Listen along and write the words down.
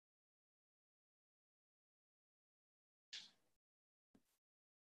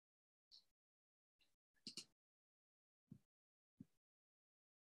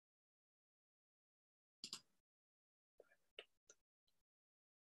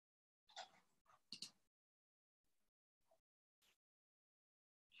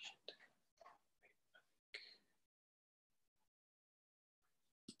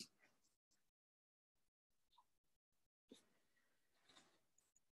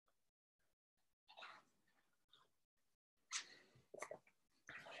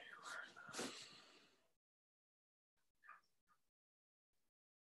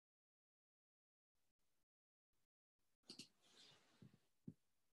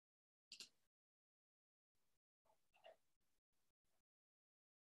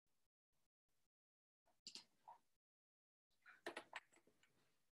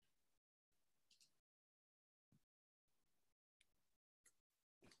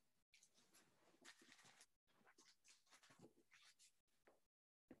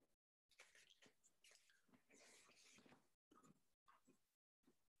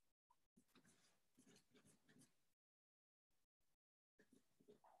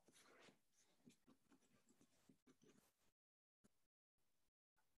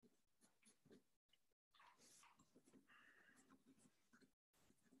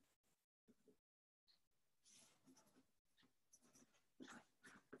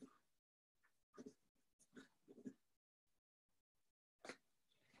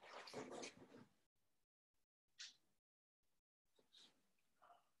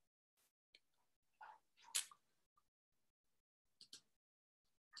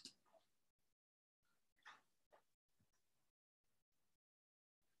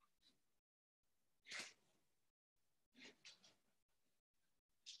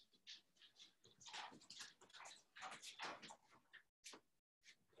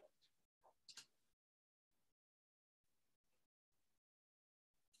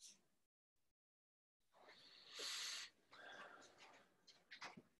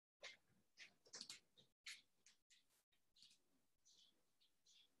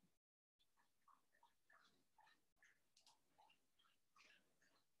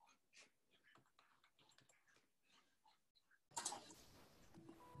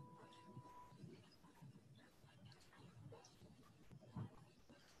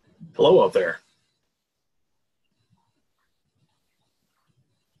Hello out there.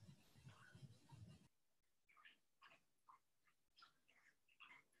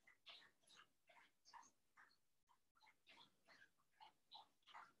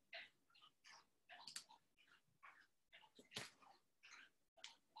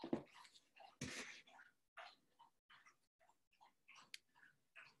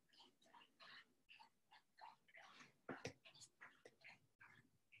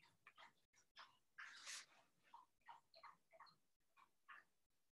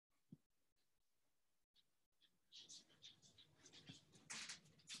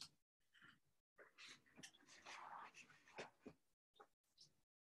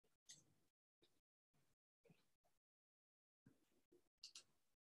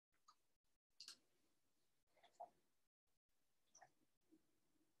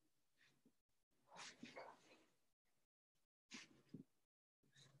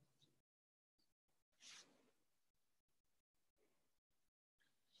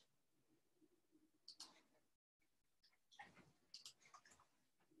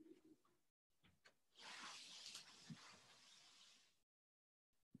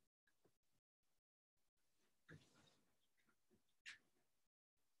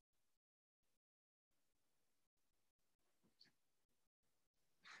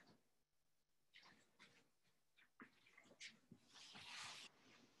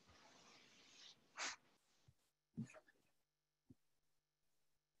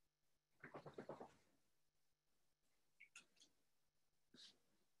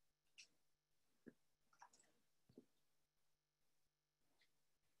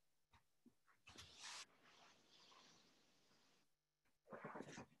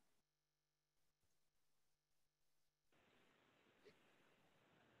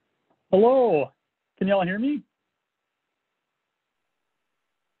 Hello, can y'all hear me?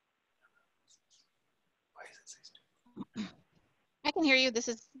 I can hear you. This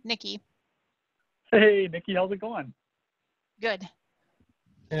is Nikki. Hey, Nikki, how's it going? Good.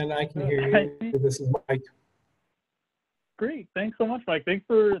 And I can hear you. This is Mike. Great, thanks so much, Mike. Thanks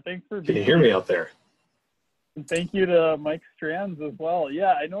for Can being you hear me here. out there? And thank you to Mike Strands as well.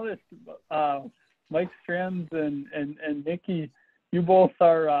 Yeah, I noticed Mike Strands and Nikki, you both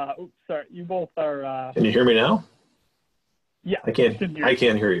are. You both are. Can you hear me now? Yeah, I can't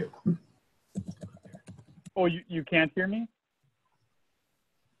hear you. Oh, you can't hear me?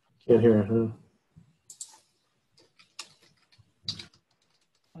 Can't hear. Huh?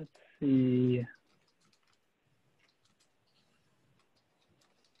 Let's see.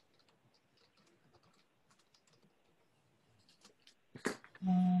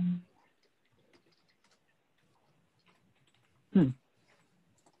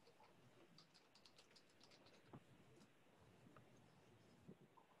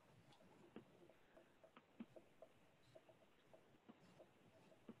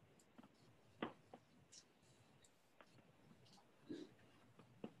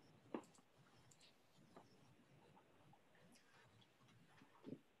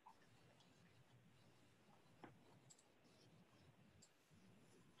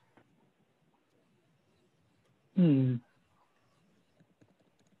 Hmm.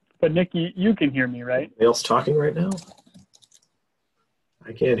 But Nikki, you can hear me, right? Anybody else talking right now?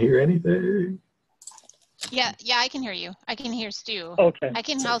 I can't hear anything. Yeah, I can hear you. I can hear Stu. Okay. I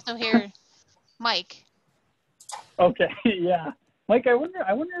can also hear Mike. Okay, yeah. Mike, I wonder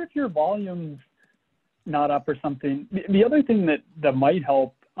if your volume's not up or something. The other thing that might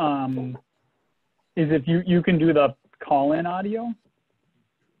help is if you can do the call-in audio.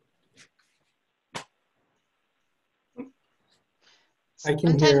 I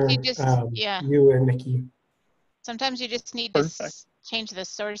can Sometimes hear you just, you and Nikki. Sometimes you just need Perfect. to change the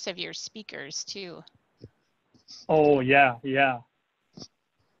source of your speakers too. Oh, yeah, yeah.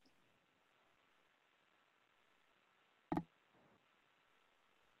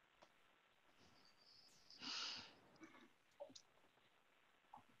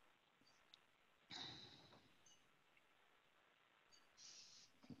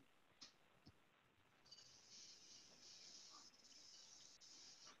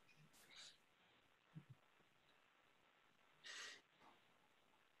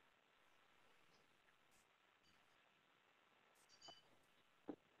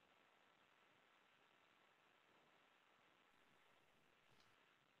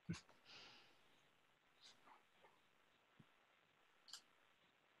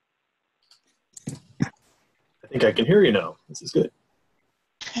 I think I can hear you now. This is good.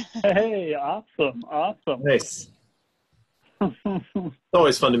 Hey, awesome. Nice. It's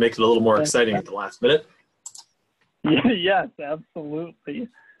always fun to make it a little more exciting at the last minute. Yes, absolutely.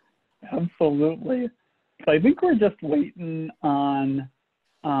 Absolutely. So I think we're just waiting on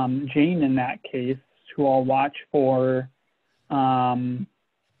Jane in that case, who I'll watch for in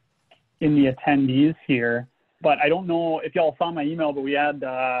the attendees here. But I don't know if y'all saw my email, but we had,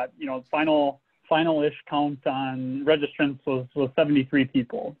 final-ish count on registrants was 73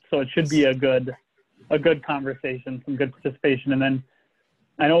 people. So it should be a good conversation, some good participation. And then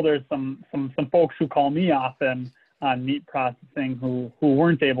I know there's some folks who call me often on meat processing who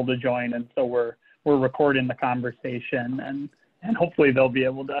weren't able to join, and so we're recording the conversation, and hopefully they'll be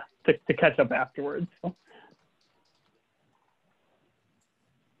able to catch up afterwards. So.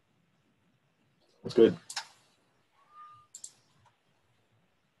 That's good.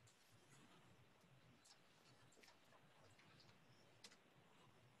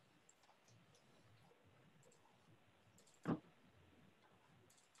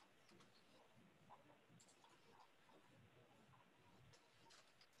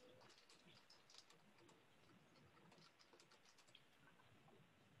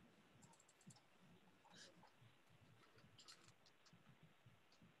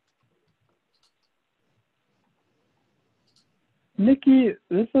 Nikki,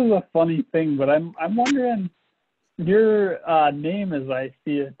 this is a funny thing, but I'm wondering, your name as I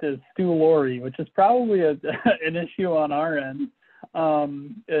see it is Stu Laurie, which is probably an issue on our end,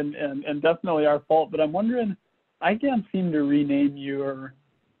 and definitely our fault. But I'm wondering, I can't seem to rename your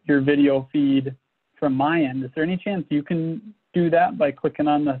video feed from my end. Is there any chance you can do that by clicking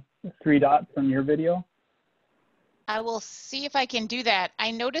on the three dots on your video? I will see if I can do that. I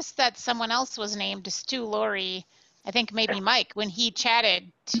noticed that someone else was named Stu Laurie. I think maybe Mike when he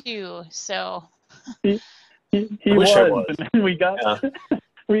chatted too. So he was, and we got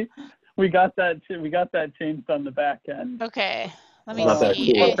we got that changed on the back end. Okay, let me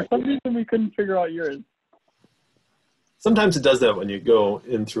see. Cool. For some reason, we couldn't figure out yours. Sometimes it does that when you go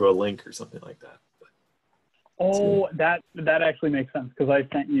in through a link or something like that. Oh, that actually makes sense because I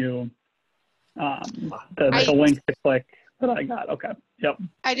sent you the link to click that I got. Okay. Yep.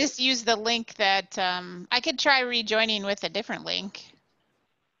 I just used the link that I could try rejoining with a different link.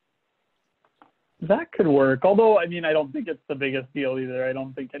 That could work. Although, I mean, I don't think it's the biggest deal either. I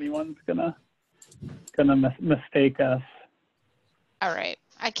don't think anyone's gonna mistake us. All right.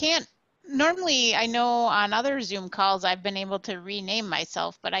 I can't. Normally, I know on other Zoom calls I've been able to rename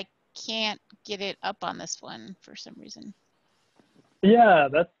myself, but I can't get it up on this one for some reason. Yeah,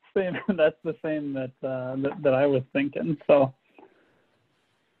 that's the same that I was thinking. So.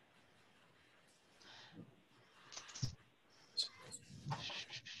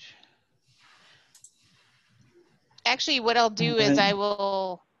 Actually, what I'll do is I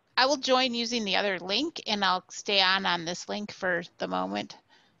will join using the other link, and I'll stay on this link for the moment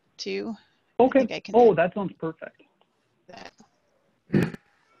too. Okay. I can that sounds perfect.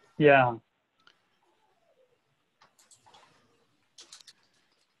 Yeah.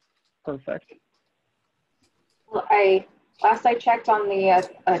 Perfect. Well, last I checked on the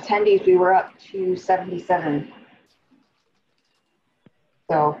attendees, we were up to 77.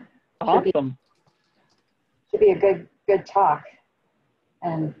 So awesome. Should be a good talk,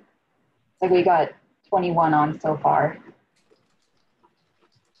 and it's like we got 21 on so far.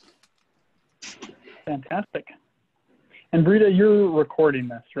 Fantastic. And Brita, you're recording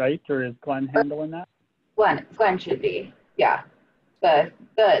this, right? Or is Glenn handling that? Glenn should be. Yeah. The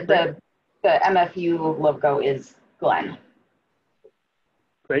MFU logo is Glenn.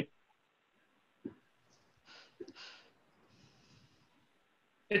 Great.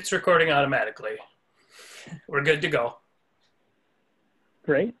 It's recording automatically. We're good to go.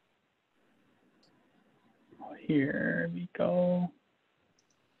 Great. Here we go.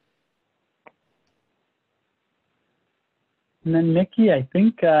 And then Nikki, I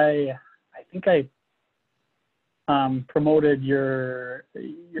think I promoted your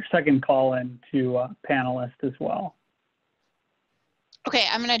second call into panelist as well. Okay,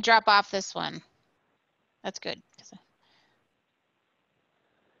 I'm gonna drop off this one. That's good.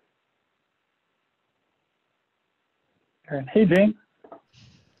 Hey Jane.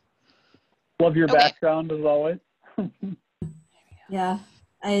 Love your background as always. Yeah,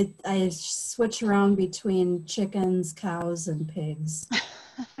 I switch around between chickens, cows, and pigs.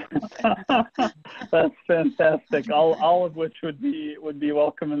 That's fantastic. All of which would be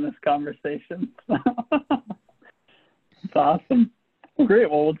welcome in this conversation. It's awesome. Well, great.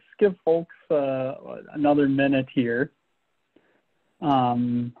 Well, we'll just give folks another minute here,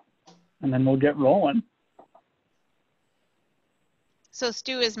 and then we'll get rolling. So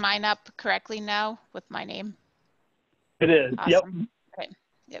Stu, is mine up correctly now with my name? It is. Awesome. Yep. Okay.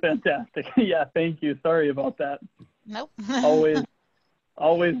 Yep. Fantastic. Yeah. Thank you. Sorry about that. Nope.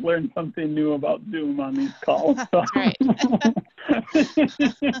 Always learn something new about Zoom on these calls. So. That's right.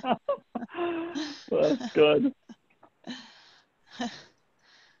 That's good.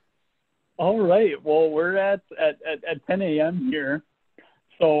 All right. Well, we're at 10 a.m. here.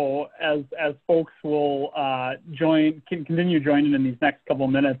 So as folks will continue joining in these next couple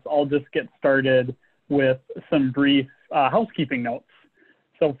of minutes, I'll just get started with some brief housekeeping notes.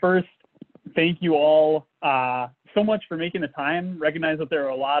 So first, thank you all so much for making the time. Recognize that there are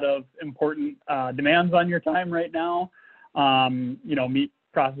a lot of important demands on your time right now. Meat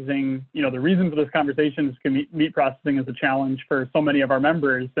processing, the reason for this conversation is meat processing is a challenge for so many of our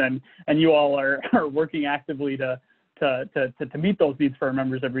members, and you all are working actively to meet those needs for our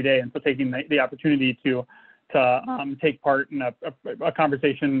members every day. And so taking the opportunity to take part in a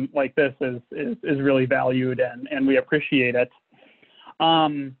conversation like this is really valued, and we appreciate it.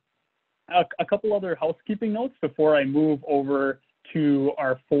 A couple other housekeeping notes before I move over to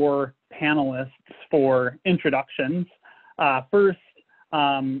our 4 panelists for introductions. First,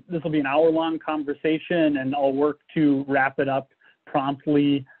 this will be an hour-long conversation, and I'll work to wrap it up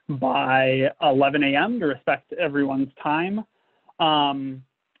promptly by 11 a.m. to respect everyone's time.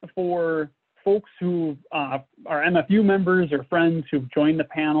 For folks who are MFU members or friends who've joined the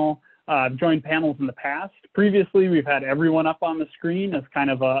panel, joined panels in the past, previously we've had everyone up on the screen as kind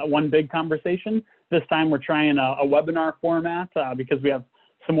of one big conversation. This time we're trying a webinar format because we have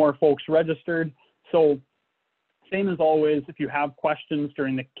some more folks registered. So same as always, if you have questions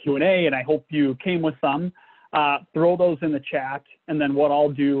during the Q&A, and I hope you came with some, throw those in the chat, and then what I'll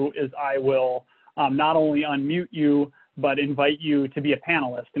do is I will not only unmute you, but invite you to be a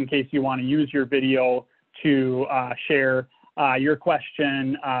panelist in case you want to use your video to share your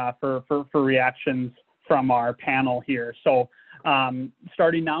question for reactions from our panel here. So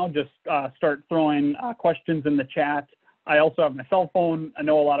starting now, just start throwing questions in the chat. I also have my cell phone. I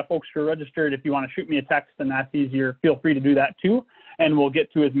know a lot of folks who are registered. If you want to shoot me a text and that's easier, feel free to do that too. And we'll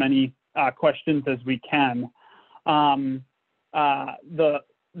get to as many questions as we can.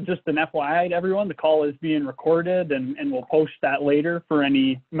 Just an FYI to everyone, the call is being recorded, and we'll post that later for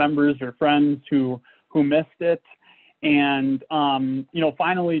any members or friends who missed it. And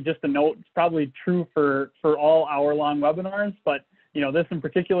finally, just a note, it's probably true for all hour-long webinars, but this in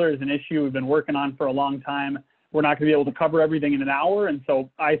particular is an issue we've been working on for a long time. We're not going to be able to cover everything in an hour, and so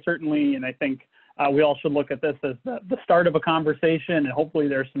I certainly, and I think we all should look at this as the start of a conversation, and hopefully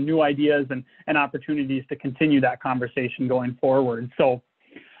there's some new ideas and opportunities to continue that conversation going forward. So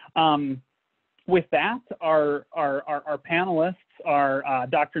with that, our panelists are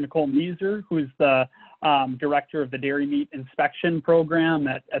Dr. Nicole Meiser, who's the director of the Dairy Meat Inspection Program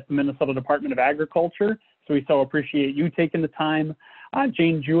at the Minnesota Department of Agriculture. So we so appreciate you taking the time.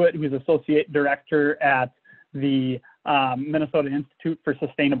 Jane Jewett, who's associate director at the Minnesota Institute for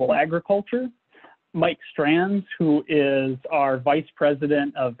Sustainable Agriculture. Mike Strands, who is our Vice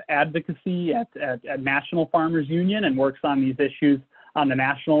President of Advocacy at National Farmers Union and works on these issues on the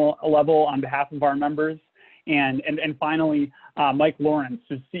national level on behalf of our members. And finally, Mike Lawrence,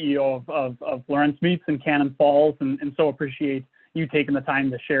 who's CEO of Lawrence Meats in Cannon Falls, and so appreciate you taking the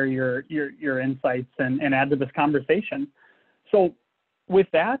time to share your insights and add to this conversation. So with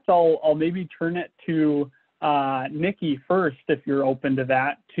that, I'll maybe turn it to Nikki first, if you're open to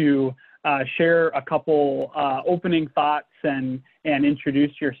that, to share a couple opening thoughts and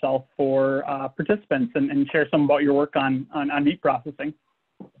introduce yourself for participants and share some about your work on meat processing.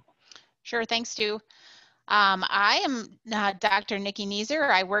 Sure, thanks, Stu. I am Dr. Nikki Meiser.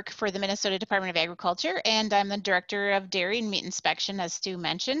 I work for the Minnesota Department of Agriculture, and I'm the Director of Dairy and Meat Inspection, as Stu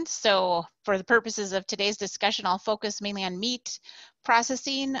mentioned. So for the purposes of today's discussion, I'll focus mainly on meat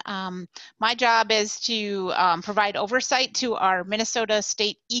processing. My job is to provide oversight to our Minnesota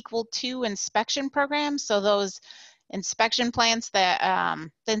State Equal To inspection program. So those inspection plants that,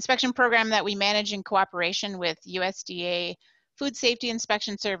 the inspection program that we manage in cooperation with USDA Food Safety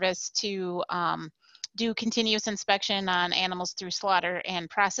Inspection Service to do continuous inspection on animals through slaughter and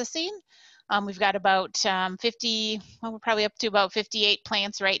processing. We've got about 50, well, we're probably up to about 58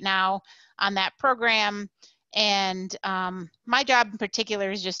 plants right now on that program. And my job in particular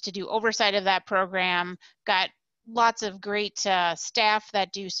is just to do oversight of that program. Got lots of great staff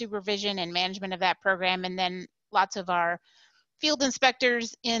that do supervision and management of that program, and then lots of our field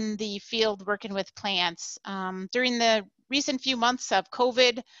inspectors in the field working with plants. During the recent few months of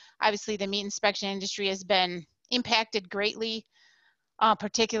COVID, obviously the meat inspection industry has been impacted greatly,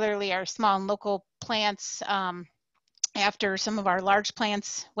 particularly our small and local plants after some of our large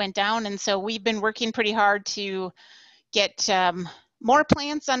plants went down. And so we've been working pretty hard to get more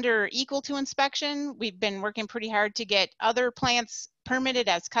plants under equal to inspection. We've been working pretty hard to get other plants permitted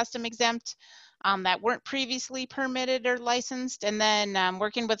as custom exempt that weren't previously permitted or licensed, and then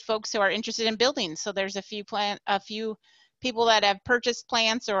working with folks who are interested in building. So there's a few people that have purchased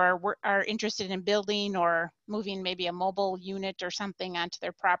plants or are interested in building or moving maybe a mobile unit or something onto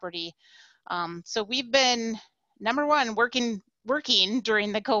their property. So we've been, number one, working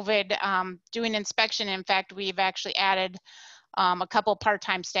during the COVID, doing inspection. In fact, we've actually added a couple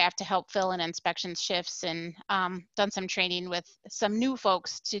part-time staff to help fill in inspection shifts, and done some training with some new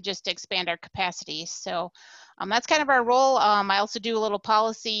folks to just expand our capacity. So that's kind of our role. I also do a little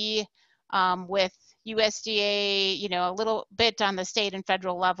policy with USDA, you know, a little bit on the state and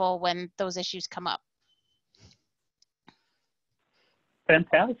federal level when those issues come up.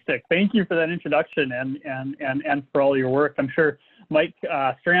 Fantastic. Thank you for that introduction and for all your work. I'm sure Mike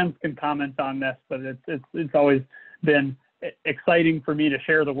Strands can comment on this, but it's always been exciting for me to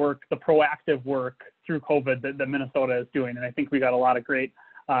share the work, the proactive work through COVID that Minnesota is doing. And I think we got a lot of great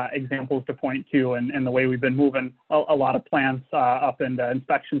examples to point to, and the way we've been moving a lot of plants up into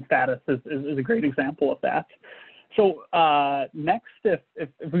inspection status is a great example of that. So next, if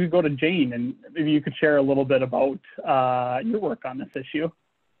we could go to Jane, and maybe you could share a little bit about your work on this issue.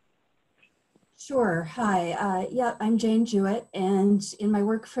 Sure. Hi. Yeah, I'm Jane Jewett, and in my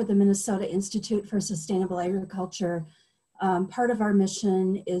work for the Minnesota Institute for Sustainable Agriculture, part of our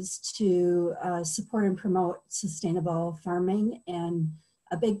mission is to support and promote sustainable farming, and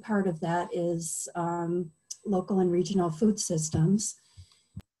a big part of that is local and regional food systems.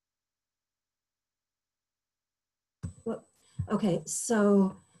 Okay,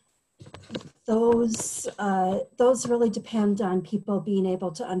 so those really depend on people being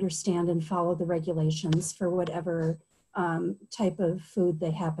able to understand and follow the regulations for whatever type of food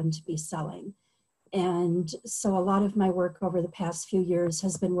they happen to be selling. And so a lot of my work over the past few years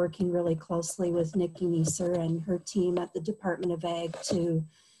has been working really closely with Nikki Neeser and her team at the Department of Ag to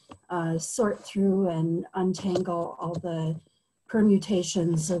sort through and untangle all the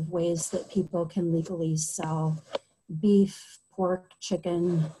permutations of ways that people can legally sell beef, pork,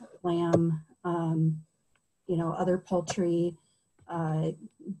 chicken, lamb, you know, other poultry,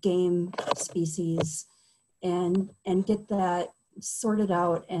 game species, and get that sorted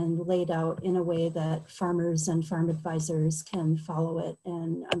out and laid out in a way that farmers and farm advisors can follow it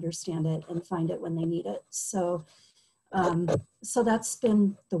and understand it and find it when they need it. So, so that's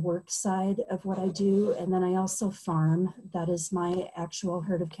been the work side of what I do. And then I also farm. That is my actual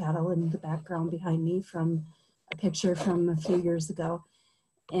herd of cattle in the background behind me from a picture from a few years ago.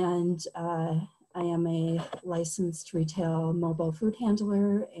 And I am a licensed retail mobile food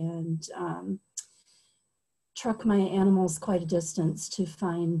handler, and truck my animals quite a distance to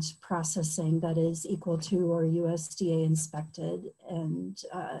find processing that is equal to or USDA inspected, and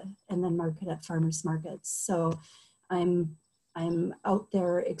then market at farmers markets. So I'm out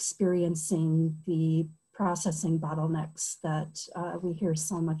there experiencing the processing bottlenecks that we hear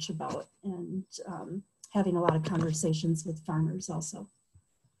so much about, and having a lot of conversations with farmers also.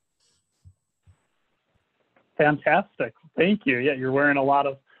 Fantastic. Thank you. Yeah, you're wearing a lot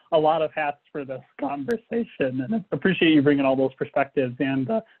of hats for this conversation, and I appreciate you bringing all those perspectives and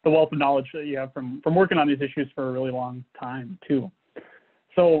the wealth of knowledge that you have from working on these issues for a really long time too.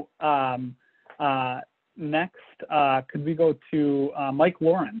 So next, could we go to Mike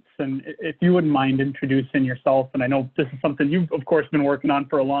Lawrence? And if you wouldn't mind introducing yourself, and I know this is something you've of course been working on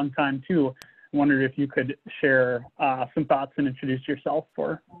for a long time too. I wondered if you could share some thoughts and introduce yourself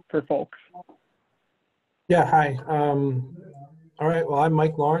for folks. Yeah, hi. All right, well, I'm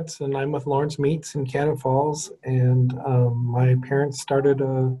Mike Lawrence, and I'm with Lawrence Meats in Cannon Falls, and my parents started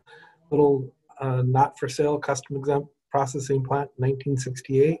a little not-for-sale custom-exempt processing plant in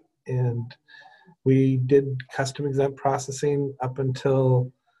 1968, and we did custom-exempt processing up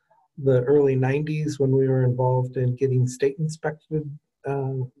until the early 90s when we were involved in getting state-inspected,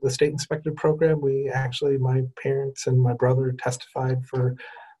 the state-inspected program. We actually, my parents and my brother testified for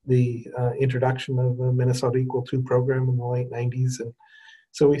the introduction of the Minnesota Equal To program in the late 90s. And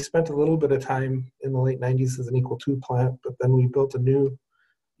so we spent a little bit of time in the late 90s as an Equal To plant, but then we built a new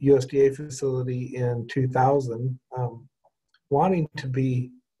USDA facility in 2000, wanting to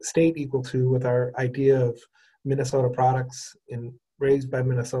be state Equal To with our idea of Minnesota products raised by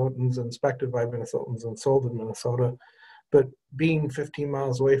Minnesotans, inspected by Minnesotans, and sold in Minnesota. But being 15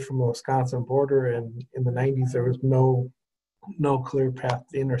 miles away from the Wisconsin border, and in the 90s there was no clear path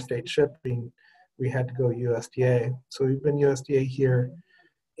to interstate shipping, we had to go USDA. So we've been USDA here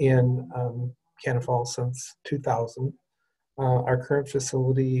in Cannon Falls since 2000. Our current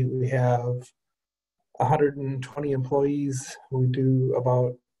facility, we have 120 employees. We do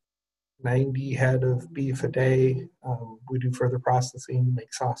about 90 head of beef a day. We do further processing,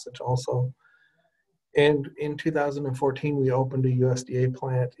 make sausage also. And in 2014, we opened a USDA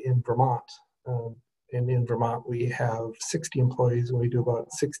plant in Vermont. And in Vermont, we have 60 employees, and we do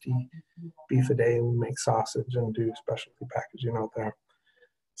about 60 beef a day, and we make sausage and do specialty packaging out there.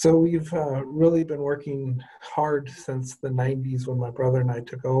 So we've really been working hard since the 90s when my brother and I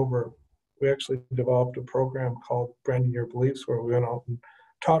took over. We actually developed a program called Branding Your Beliefs, where we went out and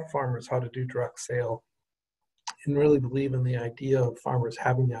taught farmers how to do direct sale and really believe in the idea of farmers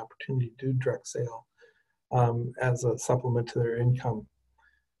having the opportunity to do direct sale as a supplement to their income.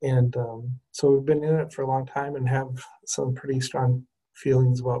 And so we've been in it for a long time and have some pretty strong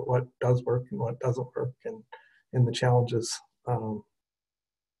feelings about what does work and what doesn't work, and the challenges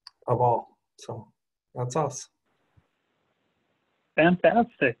of all. So that's us.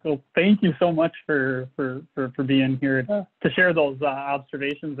 Fantastic. Well, thank you so much for being here to share those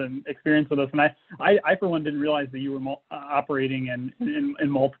observations and experience with us. And I for one, didn't realize that you were operating in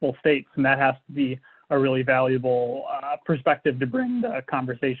multiple states, and that has to be a really valuable perspective to bring to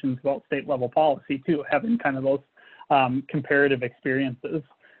conversations about state level policy too, having kind of those comparative experiences.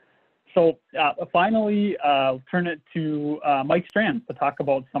 So finally, I'll turn it to Mike Strand to talk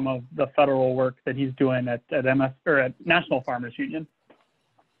about some of the federal work that he's doing at National Farmers Union.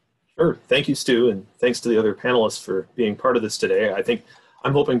 Sure. Thank you, Stu, and thanks to the other panelists for being part of this today. I think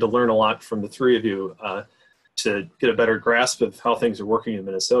I'm hoping to learn a lot from the three of you to get a better grasp of how things are working in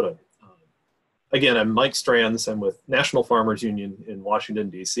Minnesota. Again, I'm Mike Strands. I'm with National Farmers Union in Washington,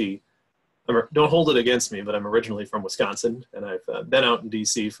 D.C. Don't hold it against me, but I'm originally from Wisconsin, and I've been out in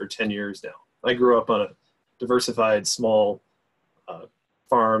D.C. for 10 years now. I grew up on a diversified small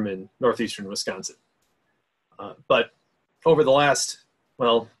farm in northeastern Wisconsin. But over the last,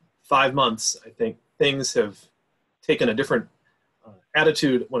 5 months, I think things have taken a different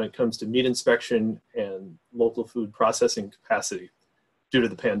attitude when it comes to meat inspection and local food processing capacity due to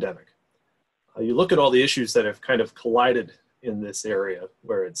the pandemic. You look at all the issues that have kind of collided in this area,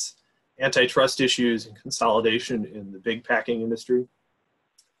 where it's antitrust issues and consolidation in the big packing industry,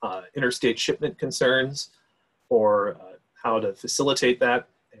 interstate shipment concerns, or how to facilitate that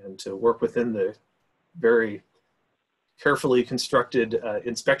and to work within the very carefully constructed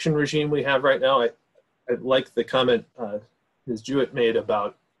inspection regime we have right now. I like the comment Ms. Jewett made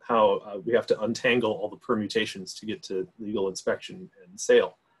about how we have to untangle all the permutations to get to legal inspection and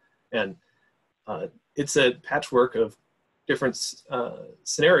sale. And it's a patchwork of different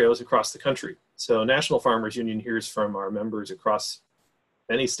scenarios across the country. So National Farmers Union hears from our members across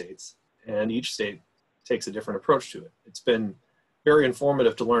many states, and each state takes a different approach to it. It's been very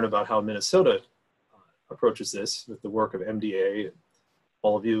informative to learn about how Minnesota approaches this with the work of MDA and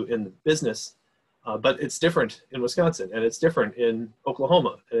all of you in the business, but it's different in Wisconsin, and it's different in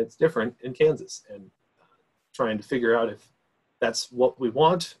Oklahoma, and it's different in Kansas, and trying to figure out if that's what we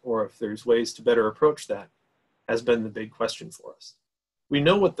want or if there's ways to better approach that has been the big question for us. We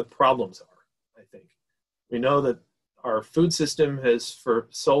know what the problems are, I think. We know that our food system has for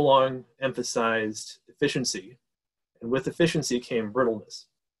so long emphasized efficiency, and with efficiency came brittleness.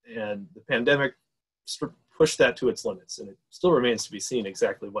 And the pandemic pushed that to its limits, and it still remains to be seen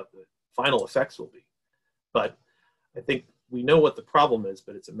exactly what the final effects will be. But I think we know what the problem is,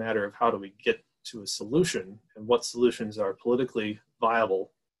 but it's a matter of how do we get to a solution, and what solutions are politically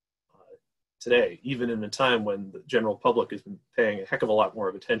viable today, even in a time when the general public has been paying a heck of a lot more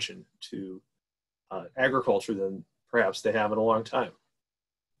of attention to agriculture than perhaps they have in a long time.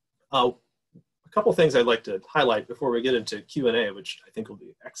 A couple things I'd like to highlight before we get into Q&A, which I think will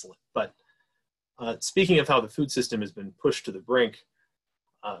be excellent. But speaking of how the food system has been pushed to the brink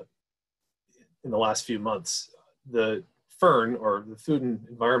in the last few months, the FERN, or the Food and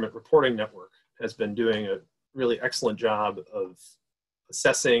Environment Reporting Network, has been doing a really excellent job of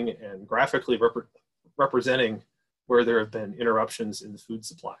assessing and graphically representing where there have been interruptions in the food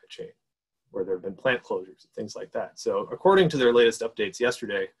supply chain, where there have been plant closures and things like that. So according to their latest updates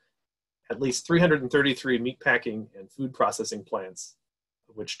yesterday, at least 333 meatpacking and food processing plants,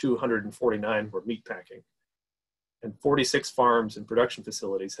 of which 249 were meatpacking, and 46 farms and production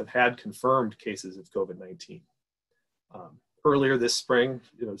facilities have had confirmed cases of COVID-19. Earlier this spring,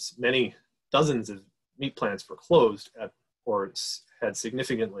 many dozens of meat plants were closed or had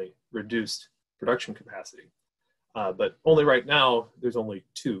significantly reduced production capacity. But only right now, there's only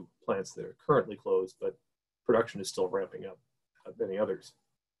 2 plants that are currently closed, but production is still ramping up at many others.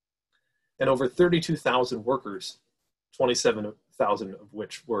 And over 32,000 workers, 27,000 of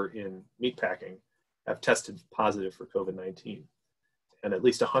which were in meatpacking, have tested positive for COVID-19. And at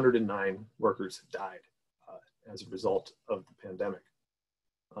least 109 workers have died as a result of the pandemic.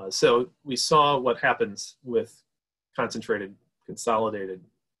 So we saw what happens with concentrated, consolidated,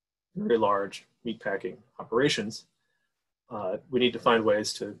 very large meatpacking operations. We need to find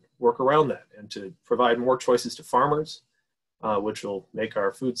ways to work around that and to provide more choices to farmers, which will make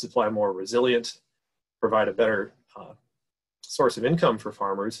our food supply more resilient, provide a better source of income for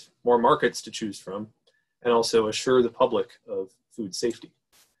farmers, more markets to choose from, and also assure the public of food safety.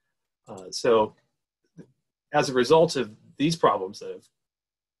 So as a result of these problems that have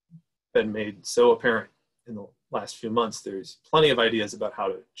been made so apparent in the last few months, there's plenty of ideas about how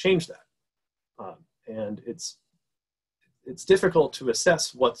to change that. And it's difficult to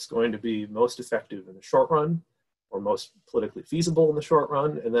assess what's going to be most effective in the short run or most politically feasible in the short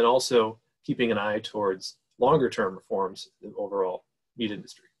run, and then also keeping an eye towards longer term reforms in the overall meat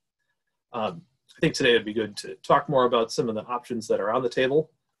industry. I think today it'd be good to talk more about some of the options that are on the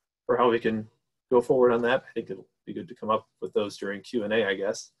table for how we can go forward on that. I think it'll be good to come up with those during Q&A, I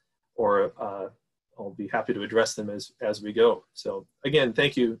guess, or I'll be happy to address them as we go. So again,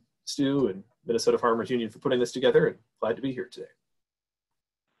 thank you, Stu and Minnesota Farmers Union for putting this together, and glad to be here today.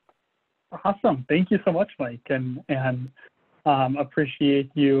 Awesome. Thank you so much, Mike, and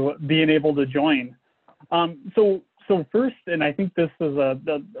appreciate you being able to join. So first, and I think this is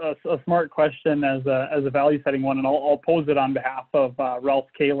a smart question as a value setting one, and I'll pose it on behalf of Ralph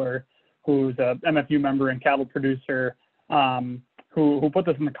Kaler, who's a MFU member and cattle producer, who put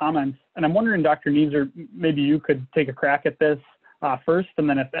this in the comments. And I'm wondering, Dr. Neeser, maybe you could take a crack at this first, and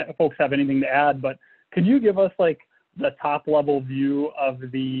then if folks have anything to add, but could you give us like the top level view of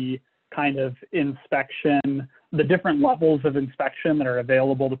the kind of inspection, the different levels of inspection that are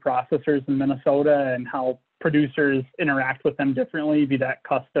available to processors in Minnesota, and how producers interact with them differently, be that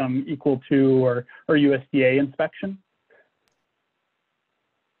custom, equal to, or USDA inspection?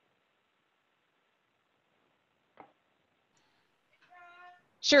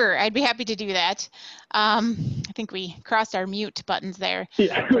 Sure, I'd be happy to do that. I think we crossed our mute buttons there.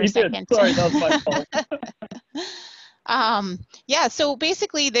 Yeah, for we a second. did. Sorry, that was my fault. Yeah, so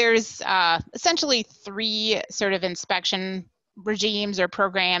basically there's essentially three sort of inspection regimes or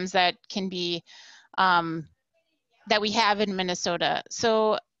programs that can be, that we have in Minnesota.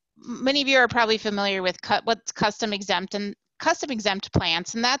 So many of you are probably familiar with what's custom exempt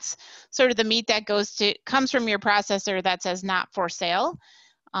plants, and that's sort of the meat that comes from your processor that says not for sale.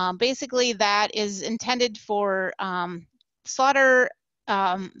 Basically, that is intended for slaughter.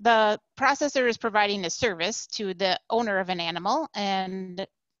 The processor is providing a service to the owner of an animal and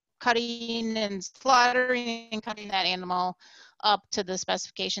cutting and slaughtering and cutting that animal up to the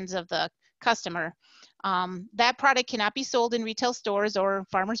specifications of the customer. That product cannot be sold in retail stores or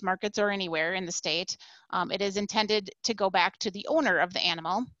farmers markets or anywhere in the state. It is intended to go back to the owner of the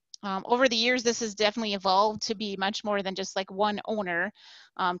animal. Over the years, this has definitely evolved to be much more than just like one owner.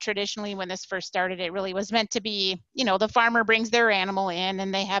 Traditionally, when this first started, it really was meant to be, you know, the farmer brings their animal in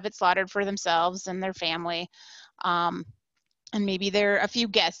and they have it slaughtered for themselves and their family. And maybe there are a few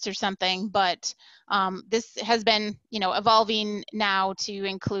guests or something, but this has been, you know, evolving now to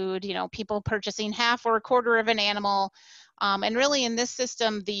include, you know, people purchasing half or a quarter of an animal. And really in this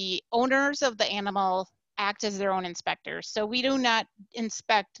system, the owners of the animal act as their own inspectors. So we do not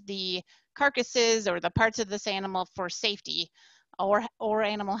inspect the carcasses or the parts of this animal for safety or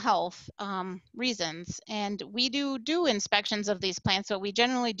animal health reasons. And we do inspections of these plants, but we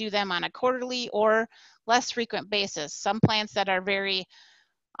generally do them on a quarterly or less frequent basis. Some plants that are very,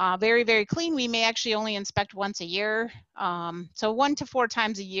 very clean, we may actually only inspect once a year. So 1 to 4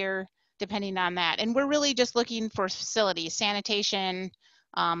 times a year, depending on that. And we're really just looking for facilities, sanitation,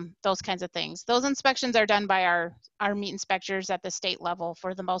 those kinds of things. Those inspections are done by our meat inspectors at the state level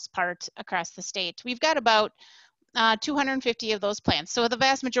for the most part across the state. We've got about 250 of those plants. So the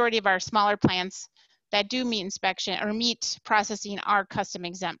vast majority of our smaller plants that do meat inspection or meat processing are custom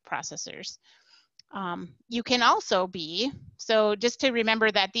exempt processors. You can also be, so just to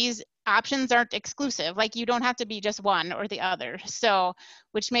remember that these options aren't exclusive, like you don't have to be just one or the other, so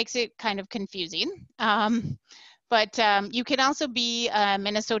which makes it kind of confusing. But you can also be a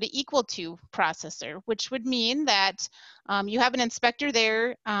Minnesota equal to processor, which would mean that you have an inspector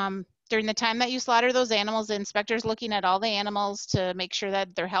there during the time that you slaughter those animals. The inspector's looking at all the animals to make sure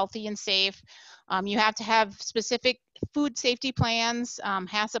that they're healthy and safe. You have to have specific food safety plans,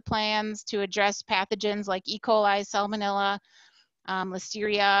 HACCP plans to address pathogens like E. coli, salmonella,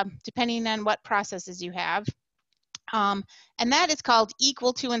 listeria, depending on what processes you have. And that is called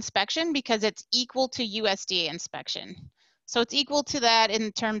equal to inspection because it's equal to USDA inspection. So it's equal to that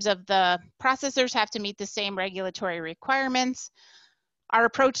in terms of the processors have to meet the same regulatory requirements. our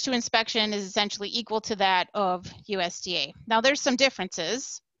approach to inspection is essentially equal to that of USDA. Now there's some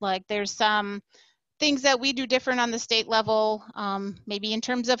differences, like there's some things that we do different on the state level, maybe in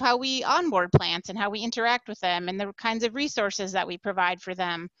terms of how we onboard plants and how we interact with them and the kinds of resources that we provide for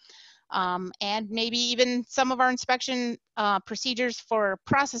them. And maybe even some of our inspection procedures for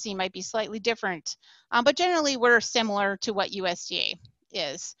processing might be slightly different, but generally we're similar to what USDA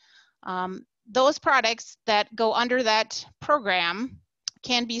is. Those products that go under that program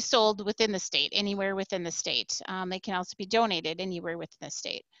can be sold within the state, anywhere within the state. They can also be donated anywhere within the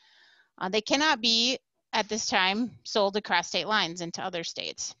state. They cannot be, at this time, sold across state lines into other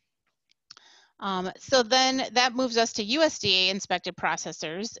states. So then that moves us to USDA inspected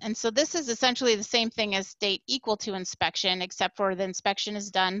processors. And so this is essentially the same thing as state equal to inspection, except for the inspection is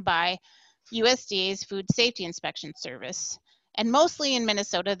done by USDA's Food Safety Inspection Service. And mostly in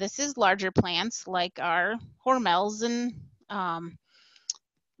Minnesota, this is larger plants like our Hormels and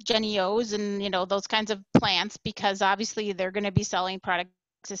Jenny-O's and, you know, those kinds of plants, because obviously they're going to be selling products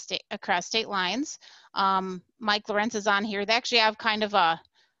across state lines. Mike Lawrence is on here. They actually have kind of a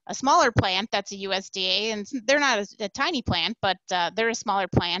smaller plant that's a USDA, and they're not a tiny plant, but they're a smaller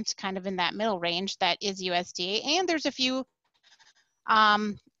plant kind of in that middle range that is USDA. And there's a few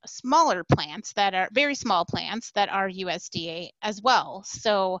smaller plants that are very small plants that are USDA as well.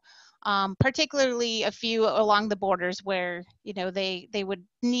 So particularly a few along the borders where, you know, they would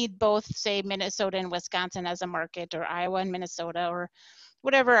need both, say, Minnesota and Wisconsin as a market, or Iowa and Minnesota, or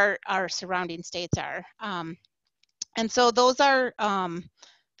whatever our surrounding states are. And so those are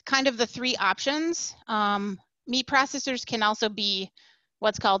kind of the three options. Meat processors can also be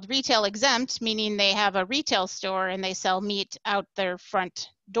what's called retail exempt, meaning they have a retail store and they sell meat out their front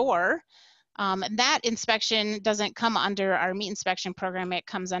door. And that inspection doesn't come under our meat inspection program, it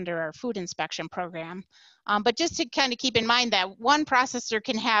comes under our food inspection program. But just to kind of keep in mind that one processor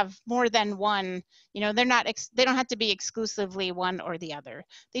can have more than one, you know, they don't have to be exclusively one or the other.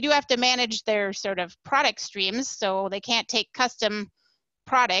 They do have to manage their sort of product streams, so they can't take custom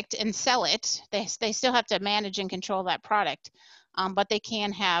product and sell it. They still have to manage and control that product, but they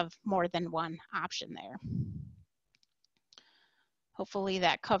can have more than one option there. Hopefully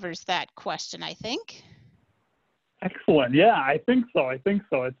that covers that question, I think. Excellent. Yeah, I think so. I think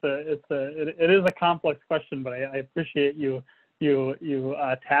so. It is a complex question, but I appreciate you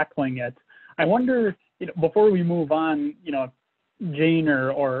tackling it. I wonder, you know, before we move on, you know, Jane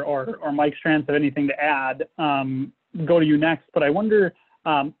or Mike Strands have anything to add, go to you next. But I wonder,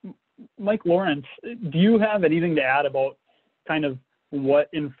 Mike Lawrence, do you have anything to add about kind of what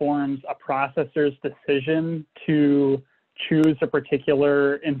informs a processor's decision to choose a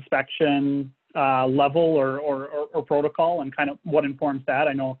particular inspection level or protocol, and kind of what informs that?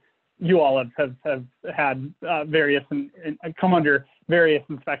 I know you all have had various and come under various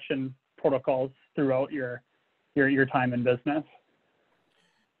inspection protocols throughout your time in business.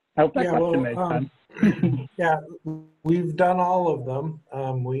 I hope that question made sense. Yeah, we've done all of them.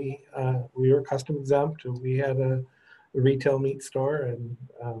 We were custom exempt, and we had a retail meat store, and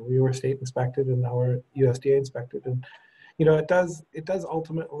we were state inspected, and now we're USDA inspected. And you know, it does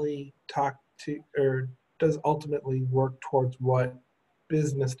ultimately work towards what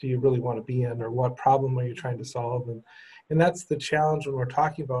business do you really want to be in, or what problem are you trying to solve, and that's the challenge when we're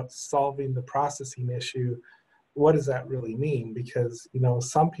talking about solving the processing issue. What does that really mean? Because, you know,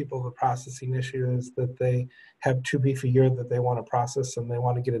 some people, the processing issue is that they have too beef a year that they want to process, and they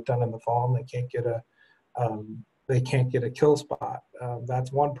want to get it done in the fall, and they can't get a kill spot.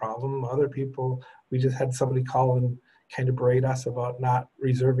 That's one problem. Other people, we just had somebody call and kind of berate us about not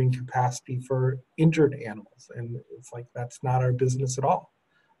reserving capacity for injured animals, and it's like, that's not our business at all.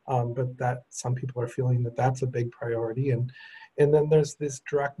 But that some people are feeling that that's a big priority, and then there's this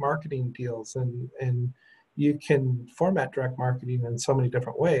direct marketing deals, and you can format direct marketing in so many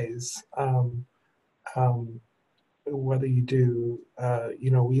different ways. Whether you do,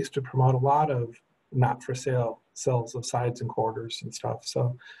 you know, we used to promote a lot of not for sale sales of sides and quarters and stuff.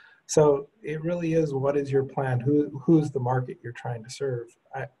 So it really is, what is your plan? Who's the market you're trying to serve?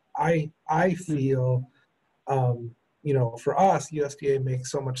 I feel, you know, for us, USDA makes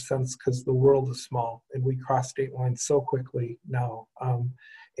so much sense because the world is small and we cross state lines so quickly now.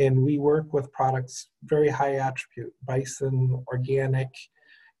 And we work with products, very high attribute, bison, organic,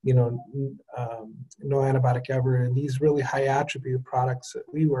 you know, no antibiotic ever. And these really high attribute products that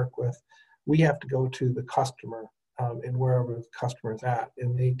we work with, we have to go to the customer and wherever the customer is at.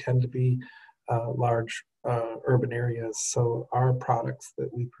 And they tend to be large urban areas. So our products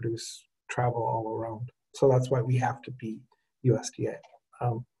that we produce travel all around. So that's why we have to be USDA.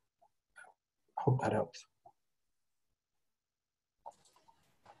 I hope that helps.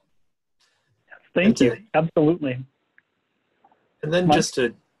 Thank you. Absolutely. And then Mike? just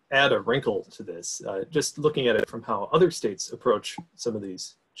to add a wrinkle to this, just looking at it from how other states approach some of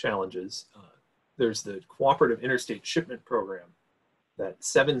these challenges, there's the Cooperative Interstate Shipment Program that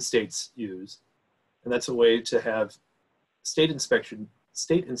 7 states use, and that's a way to have state inspected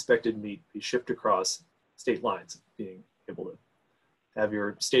meat be shipped across state lines, being able to have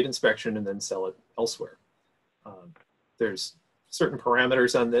your state inspection and then sell it elsewhere. There's certain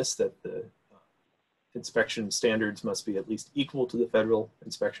parameters on this, that the inspection standards must be at least equal to the federal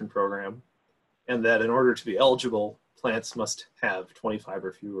inspection program, and that in order to be eligible, plants must have 25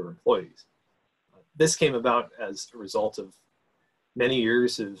 or fewer employees. This came about as a result of many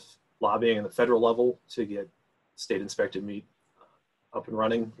years of lobbying at the federal level to get state inspected meat up and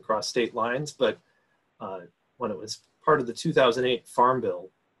running across state lines, but when it was part of the 2008 Farm Bill,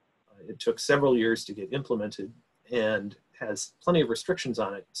 it took several years to get implemented and has plenty of restrictions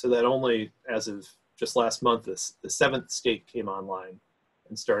on it, so that only as of just last month, the 7th state came online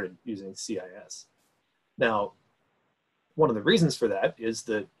and started using CIS. Now, one of the reasons for that is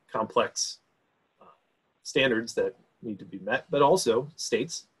the complex standards that need to be met, but also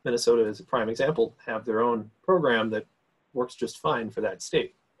states, Minnesota is a prime example, have their own program that works just fine for that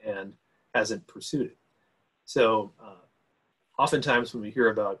state and hasn't pursued it. So oftentimes when we hear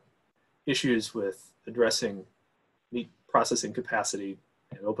about issues with addressing meat processing capacity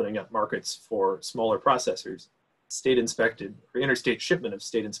and opening up markets for smaller processors, state inspected or interstate shipment of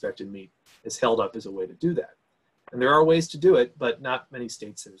state inspected meat is held up as a way to do that. And there are ways to do it, but not many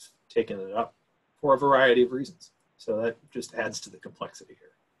states have taken it up for a variety of reasons. So that just adds to the complexity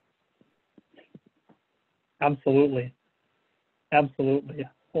here. Absolutely. Absolutely.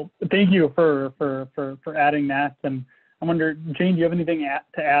 Well, thank you for adding that. And I wonder, Jane, do you have anything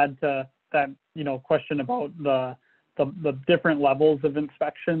to add to that, question about the different levels of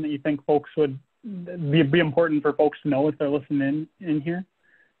inspection that you think folks would be important for folks to know if they're listening in here?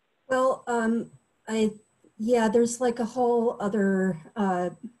 Well, there's like a whole other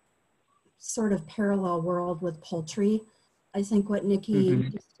sort of parallel world with poultry. I think what Nikki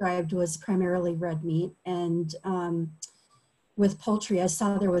described was primarily red meat, and with poultry, I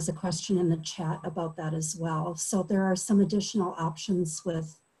saw there was a question in the chat about that as well. So there are some additional options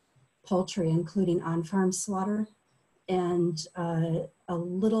with poultry, including on-farm slaughter, and a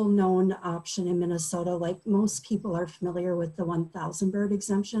little known option in Minnesota, like most people are familiar with the 1,000 bird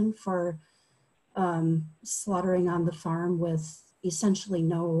exemption for slaughtering on the farm with essentially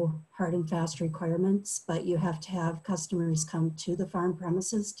no hard and fast requirements, but you have to have customers come to the farm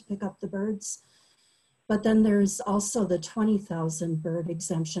premises to pick up the birds. But then there's also the 20,000 bird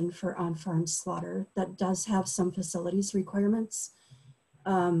exemption for on-farm slaughter that does have some facilities requirements.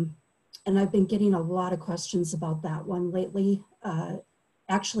 And I've been getting a lot of questions about that one lately.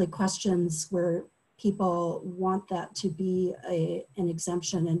 Actually questions where people want that to be an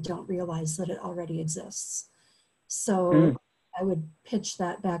exemption and don't realize that it already exists. So I would pitch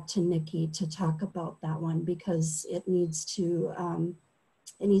that back to Nikki to talk about that one, because it needs to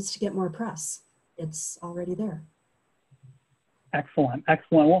get more press. It's already there. Excellent,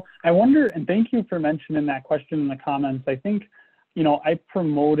 excellent. Well, I wonder, and thank you for mentioning that question in the comments. I think, I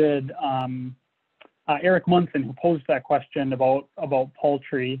promoted Eric Munson, who posed that question about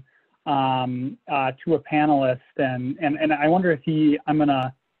poultry, to a panelist, and I wonder if I'm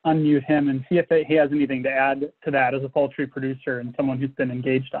gonna unmute him and see if he has anything to add to that as a poultry producer and someone who's been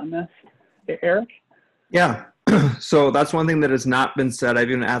engaged on this. Eric? Yeah, so that's one thing that has not been said. I've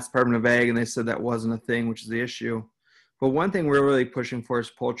even asked Department of Ag and they said that wasn't a thing, which is the issue. But one thing we're really pushing for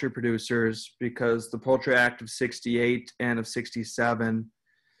is poultry producers, because the Poultry Act of 68 and of 67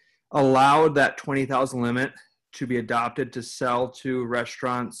 allowed that 20,000 limit to be adopted to sell to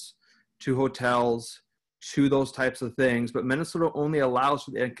restaurants, to hotels, to those types of things. But Minnesota only allows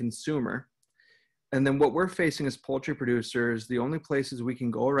for the end consumer. And then what we're facing as poultry producers, the only places we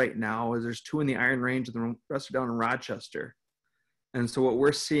can go right now is there's 2 in the Iron Range and the rest are down in Rochester. And so what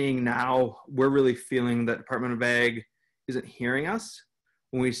we're seeing now, we're really feeling that Department of Ag isn't hearing us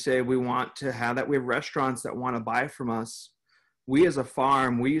when we say we want to have that. We have restaurants that want to buy from us. We as a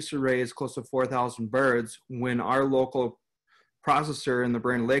farm, we used to raise close to 4,000 birds when our local processor in the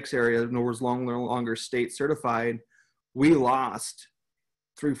Brainerd Lakes area was no longer state certified. We lost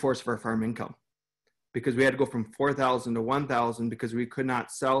 3/4 of our farm income because we had to go from 4,000 to 1,000 because we could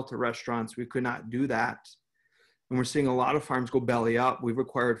not sell to restaurants. We could not do that. And we're seeing a lot of farms go belly up. We've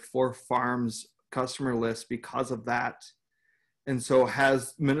required 4 farms customer lists because of that. And so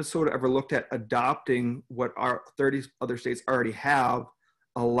has Minnesota ever looked at adopting what our 30 other states already have,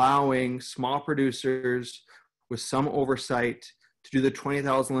 allowing small producers with some oversight to do the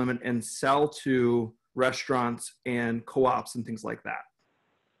 20,000 limit and sell to restaurants and co-ops and things like that.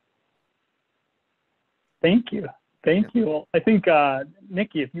 Thank you. Thank you. Well, I think,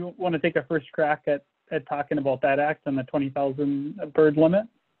 Nikki, if you want to take a first crack at talking about that act and the 20,000 bird limit.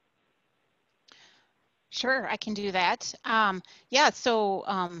 Sure, I can do that. Yeah, so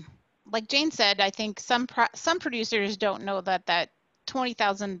like Jane said, I think some producers don't know that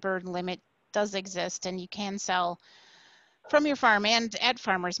 20,000 bird limit does exist, and you can sell from your farm and at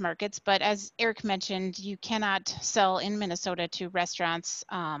farmers markets. But as Eric mentioned, you cannot sell in Minnesota to restaurants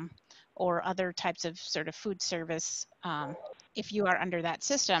or other types of sort of food service if you are under that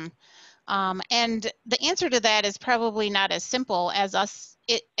system. And the answer to that is probably not as simple as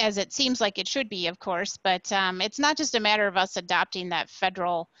as it seems like it should be, of course, but it's not just a matter of us adopting that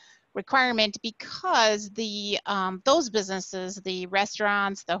federal requirement, because those businesses, the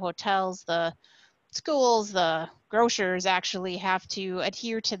restaurants, the hotels, the schools, the grocers actually have to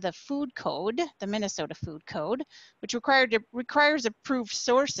adhere to the food code, the Minnesota food code, which requires approved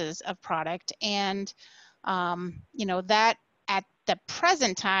sources of product. And, you know, that at the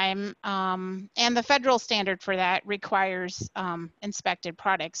present time, and the federal standard for that requires inspected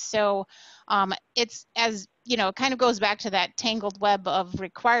products. So it's, as you know, it kind of goes back to that tangled web of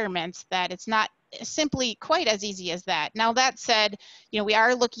requirements, that it's not simply quite as easy as that. Now, that said, you know, we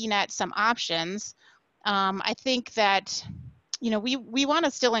are looking at some options. I think that, you know, we want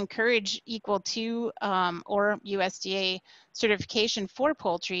to still encourage equal to or USDA certification for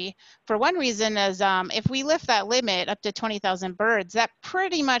poultry. For one reason is if we lift that limit up to 20,000 birds, that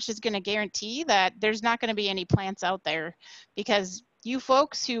pretty much is going to guarantee that there's not going to be any plants out there, because you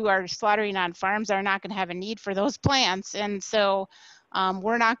folks who are slaughtering on farms are not going to have a need for those plants. And so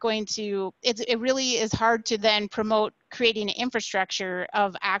we're not going to, it really is hard to then promote creating an infrastructure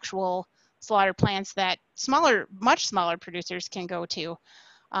of actual slaughter plants that much smaller producers can go to.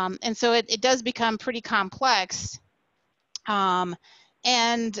 And so it does become pretty complex. You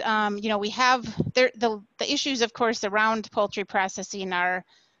know, we have the issues, of course, around poultry processing are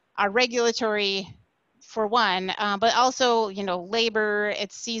regulatory, for one, but also, you know, labor,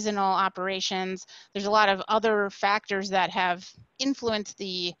 it's seasonal operations. There's a lot of other factors that have influenced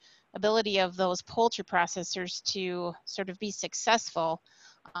the ability of those poultry processors to sort of be successful.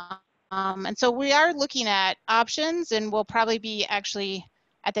 And so we are looking at options, and we'll probably be actually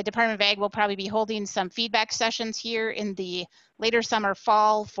at the Department of Ag, we'll probably be holding some feedback sessions here in the later summer,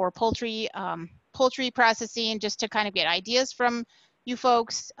 fall for poultry processing, just to kind of get ideas from you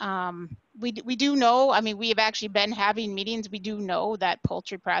folks. We do know, I mean, we have actually been having meetings. We do know that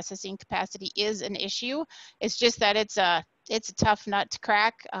poultry processing capacity is an issue. It's just that it's a tough nut to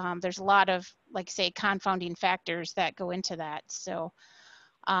crack. There's a lot of, like, say, confounding factors that go into that. So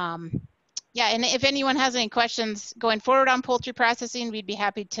yeah, and if anyone has any questions going forward on poultry processing, we'd be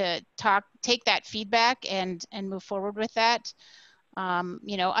happy to take that feedback and move forward with that.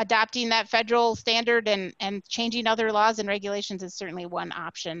 You know, adopting that federal standard and changing other laws and regulations is certainly one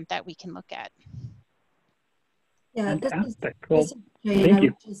option that we can look at. Yeah, fantastic. This is Jane. Thank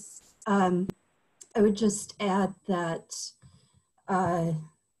you. I would just add that, no,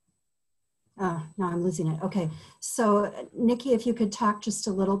 I'm losing it. Okay, so Nikki, if you could talk just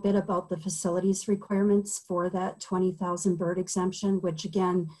a little bit about the facilities requirements for that 20,000 bird exemption, which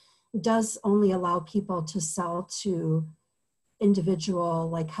again, does only allow people to sell to individual,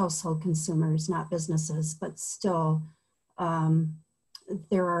 like household consumers, not businesses, but still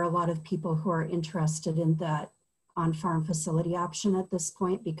there are a lot of people who are interested in that on-farm facility option at this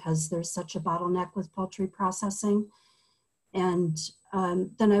point, because there's such a bottleneck with poultry processing. And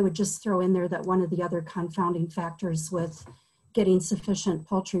then I would just throw in there that one of the other confounding factors with getting sufficient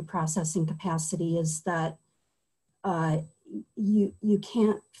poultry processing capacity is that you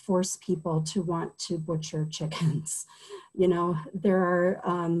can't force people to want to butcher chickens. You know, there are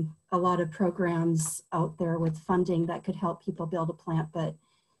a lot of programs out there with funding that could help people build a plant, but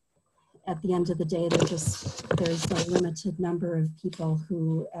at the end of the day, there's a limited number of people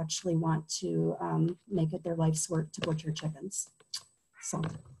who actually want to make it their life's work to butcher chickens. So.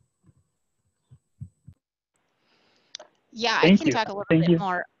 Yeah, I can talk a little bit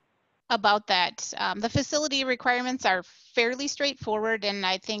more about that. The facility requirements are fairly straightforward, and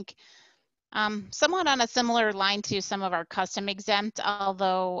I think somewhat on a similar line to some of our custom exempt,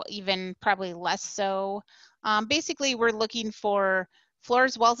 although even probably less so. Basically, we're looking for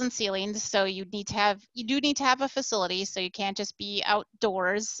floors, walls, and ceilings. So you do need to have a facility, so you can't just be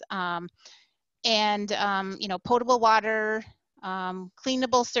outdoors. And you know, potable water,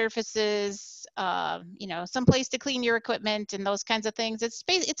 cleanable surfaces, you know, some place to clean your equipment and those kinds of things.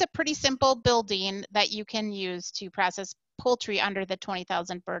 It's a pretty simple building that you can use to process poultry under the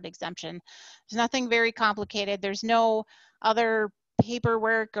 20,000 bird exemption. There's nothing very complicated. There's no other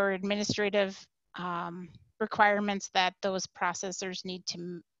paperwork or administrative requirements that those processors need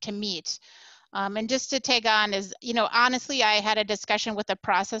to meet. And just to tag on is, honestly, I had a discussion with a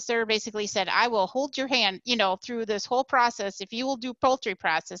processor, basically said, I will hold your hand, through this whole process if you will do poultry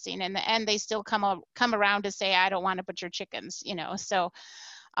processing. In the end, they still come around to say, I don't want to butcher chickens, So,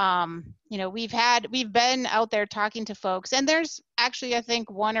 we've been out there talking to folks, and there's actually, I think,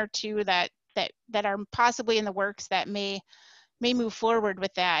 one or two that are possibly in the works that may move forward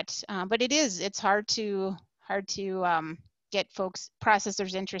with that. But it's hard to get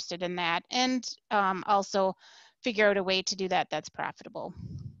processors interested in that, and also figure out a way to do that that's profitable.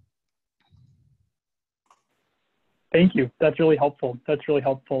 Thank you. That's really helpful.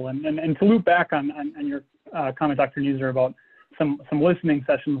 And to loop back on your comment, Dr. Neuser, about some listening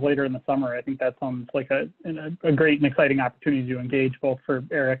sessions later in the summer, I think that sounds like a great and exciting opportunity to engage both for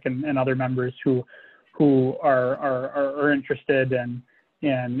Eric and other members who are interested in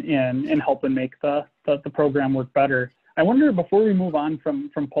helping make the program work better. I wonder, before we move on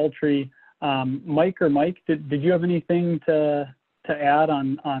from poultry, Mike, did you have anything to add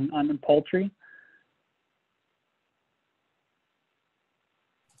on poultry?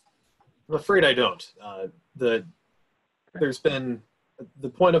 I'm afraid I don't. There's been the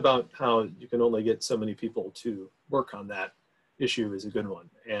point about how you can only get so many people to work on that issue is a good one.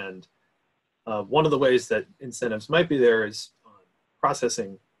 And one of the ways that incentives might be there is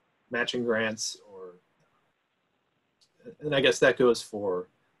processing matching grants, and I guess that goes for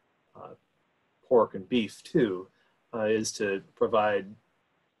pork and beef too, is to provide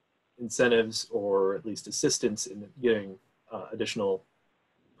incentives or at least assistance in getting additional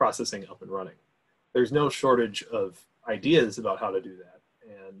processing up and running. There's no shortage of ideas about how to do that,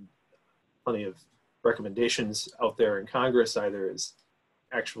 and plenty of recommendations out there in Congress, either as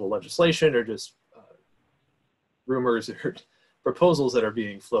actual legislation or just rumors or proposals that are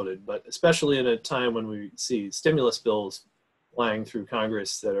being floated. But especially in a time when we see stimulus bills flying through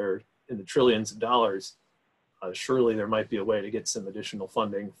Congress that are in the trillions of dollars, surely there might be a way to get some additional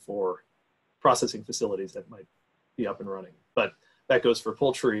funding for processing facilities that might be up and running. But that goes for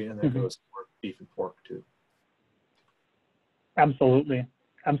poultry, and that goes for beef and pork too. Absolutely.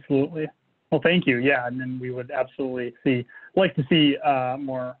 Well, thank you. Yeah, and then we would absolutely like to see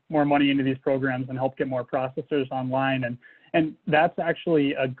more money into these programs and help get more processors online. And that's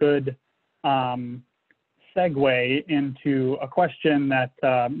actually a good segue into a question that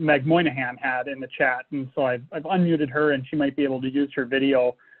Meg Moynihan had in the chat. And so I've unmuted her, and she might be able to use her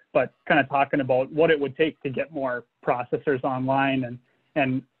video, but kind of talking about what it would take to get more processors online.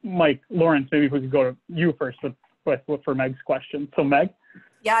 And Mike, Lawrence, maybe if we could go to you first for Meg's question. So Meg?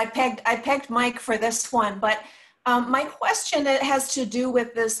 Yeah, I pegged Mike for this one, but my question has to do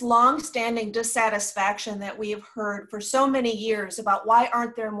with this long-standing dissatisfaction that we have heard for so many years about why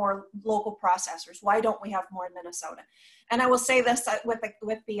aren't there more local processors? Why don't we have more in Minnesota? And I will say this with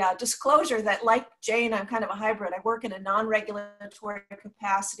the disclosure that, like Jane, I'm kind of a hybrid. I work in a non-regulatory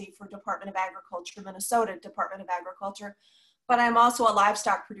capacity for Department of Agriculture, Minnesota Department of Agriculture, but I'm also a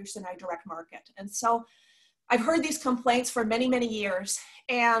livestock producer and I direct market. And so I've heard these complaints for many, many years,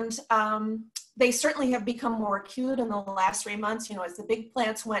 and they certainly have become more acute in the last 3 months, as the big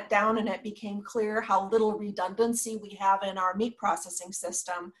plants went down and it became clear how little redundancy we have in our meat processing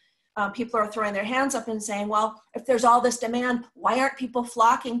system. People are throwing their hands up and saying, well, if there's all this demand, why aren't people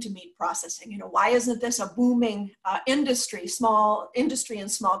flocking to meat processing? Why isn't this a booming industry, small industry in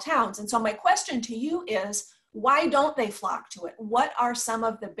small towns? And so my question to you is, why don't they flock to it? What are some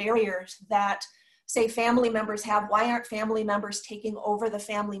of the barriers that, say, family members have? Why aren't family members taking over the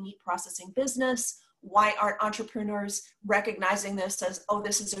family meat processing business? Why aren't entrepreneurs recognizing this as, oh,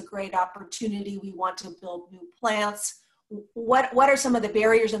 this is a great opportunity, we want to build new plants? What are some of the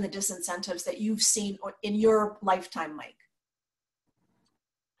barriers and the disincentives that you've seen in your lifetime, Mike?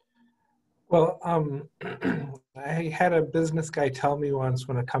 Well, I had a business guy tell me once,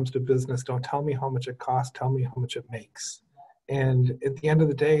 when it comes to business, don't tell me how much it costs, tell me how much it makes. And at the end of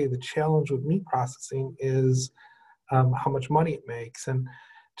the day, the challenge with meat processing is how much money it makes. And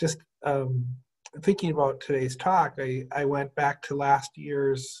just thinking about today's talk, I went back to last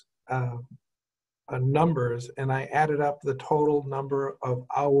year's numbers, and I added up the total number of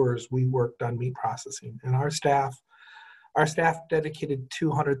hours we worked on meat processing. And our staff dedicated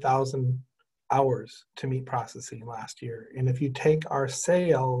 200,000 hours to meat processing last year. And if you take our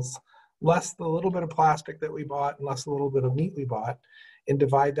sales, less the little bit of plastic that we bought and less a little bit of meat we bought, and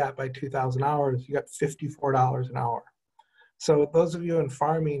divide that by 2,000 hours, you got $54 an hour. So those of you in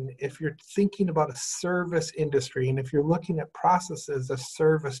farming, if you're thinking about a service industry, and if you're looking at processes as a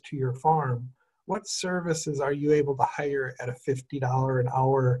service to your farm, what services are you able to hire at a $50 an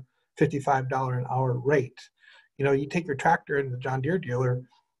hour, $55 an hour rate? You know, you take your tractor into the John Deere dealer,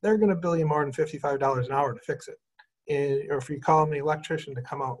 they're going to bill you more than $55 an hour to fix it. Or if you call an electrician to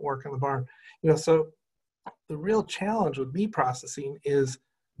come out and work in the barn, you know, so the real challenge with meat processing is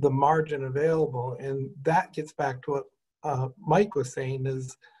the margin available. And that gets back to what Mike was saying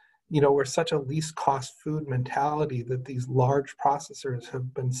is, you know, we're such a least cost food mentality that these large processors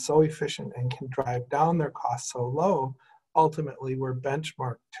have been so efficient and can drive down their costs so low. Ultimately, we're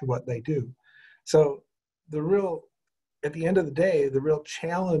benchmarked to what they do. So at the end of the day, the real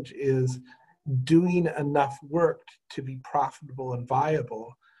challenge is doing enough work to be profitable and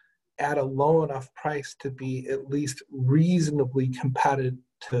viable at a low enough price to be at least reasonably competitive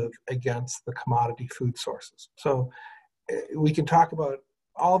against the commodity food sources. So we can talk about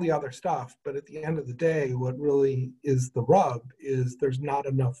all the other stuff, but at the end of the day, what really is the rub is there's not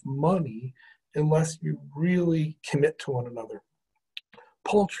enough money unless you really commit to one another.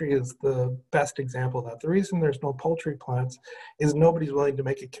 Poultry is the best example of that. The reason there's no poultry plants is nobody's willing to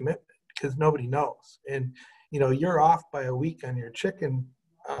make a commitment because nobody knows. And, you know, you're off by a week on your chicken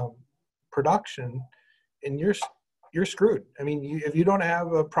production and you're screwed. I mean, if you don't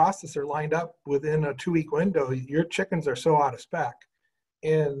have a processor lined up within a 2-week window, your chickens are so out of spec.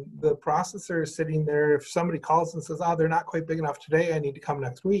 And the processor is sitting there, if somebody calls and says, oh, they're not quite big enough today, I need to come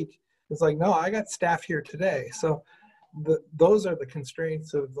next week. It's like, no, I got staff here today. So those are the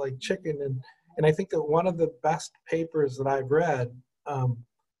constraints of like chicken. And I think that one of the best papers that I've read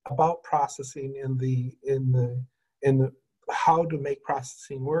about processing in the how to make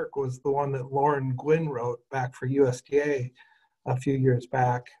processing work was the one that Lauren Gwynn wrote back for USDA a few years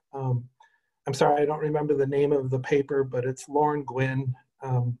back. I'm sorry, I don't remember the name of the paper, but it's Lauren Gwynn,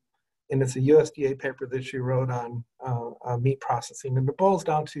 and it's a USDA paper that she wrote on meat processing, and it boils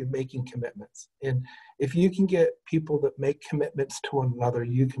down to making commitments. And if you can get people that make commitments to one another,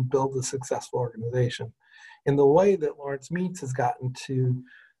 you can build a successful organization. And the way that Lawrence Meats has gotten to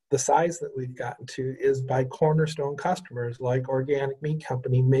the size that we've gotten to is by cornerstone customers like Organic Meat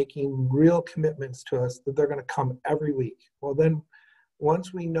Company making real commitments to us that they're going to come every week. Well, then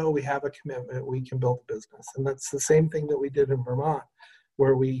once we know we have a commitment, we can build a business. And that's the same thing that we did in Vermont,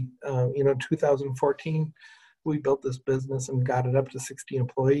 where we, 2014, we built this business and got it up to 60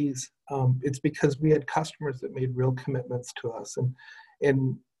 employees. It's because we had customers that made real commitments to us.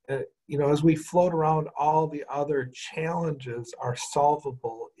 And as we float around, all the other challenges are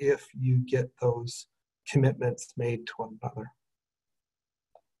solvable if you get those commitments made to one another.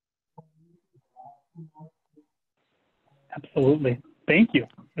 Absolutely. Thank you.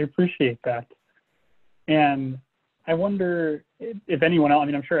 I appreciate that. And I wonder if anyone else, I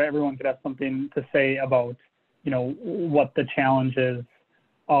mean, I'm sure everyone could have something to say about, what the challenges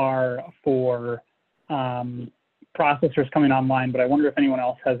are for processors coming online, but I wonder if anyone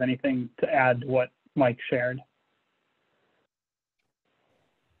else has anything to add to what Mike shared.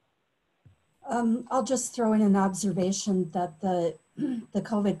 I'll just throw in an observation that the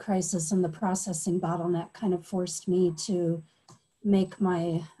COVID crisis and the processing bottleneck kind of forced me to make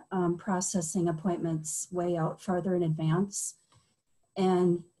my processing appointments way out farther in advance.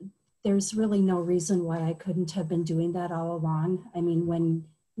 And there's really no reason why I couldn't have been doing that all along. I mean, when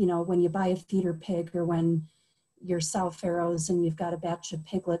you buy a feeder pig or when you're sow farrows and you've got a batch of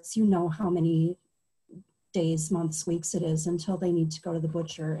piglets, you know how many days, months, weeks it is until they need to go to the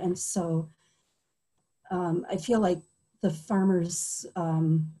butcher. And so I feel like the farmers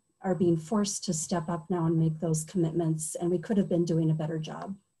are being forced to step up now and make those commitments, and we could have been doing a better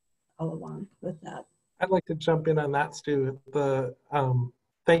job all along with that. I'd like to jump in on that, Stu.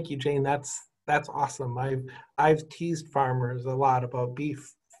 Thank you, Jane. That's awesome. I've teased farmers a lot about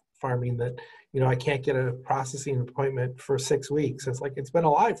beef farming that, I can't get a processing appointment for 6 weeks. It's like, it's been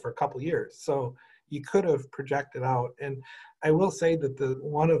alive for a couple of years. So you could have projected out. And I will say that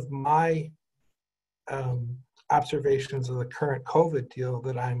one of my observations of the current COVID deal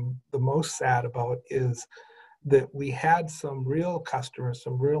that I'm the most sad about is that we had some real customers,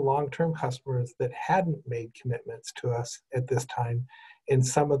 some real long-term customers that hadn't made commitments to us at this time. And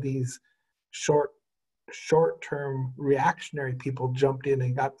some of these short-term reactionary people jumped in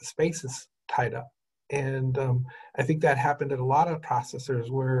and got the spaces tied up. And I think that happened at a lot of processors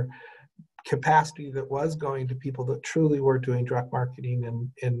where capacity that was going to people that truly were doing direct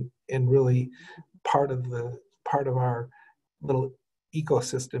marketing and really part of our little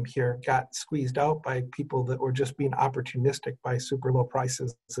ecosystem here got squeezed out by people that were just being opportunistic by super low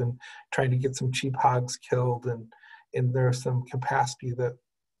prices and trying to get some cheap hogs killed. and there's some capacity that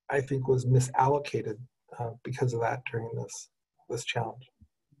I think was misallocated because of that during this challenge.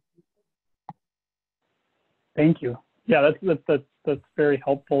 Thank you. Yeah, that's very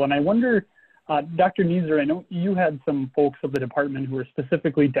helpful. And I wonder, Dr. Nieser, I know you had some folks of the department who were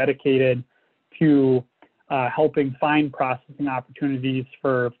specifically dedicated to helping find processing opportunities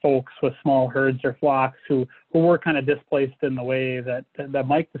for folks with small herds or flocks who were kind of displaced in the way that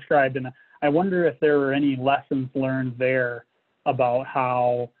Mike described. And I wonder if there were any lessons learned there about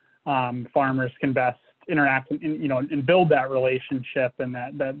how farmers can best interact and build that relationship and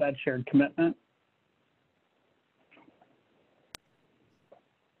that shared commitment.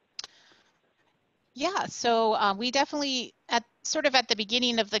 Yeah, so we definitely, at the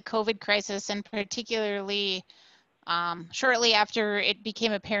beginning of the COVID crisis, and particularly shortly after it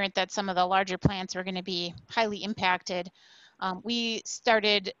became apparent that some of the larger plants were going to be highly impacted, we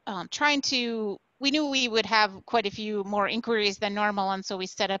started we knew we would have quite a few more inquiries than normal, and so we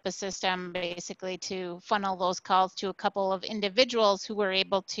set up a system basically to funnel those calls to a couple of individuals who were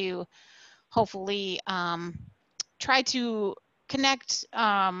able to hopefully try to connect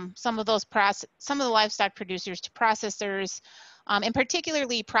some of the livestock producers to processors, and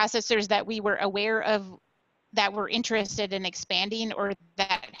particularly processors that we were aware of that were interested in expanding or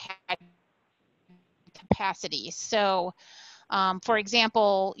that had capacity. So, for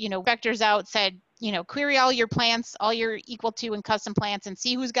example, vectors out said, query all your plants, all your equal to and custom plants, and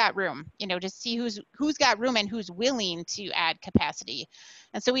see who's got room. Just see who's got room and who's willing to add capacity.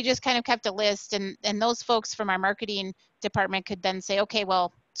 And so we just kind of kept a list, and those folks from our marketing department could then say, okay,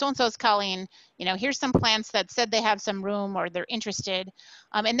 well, so-and-so's calling, here's some plants that said they have some room or they're interested.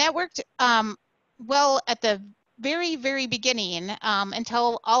 And that worked well at the very, very beginning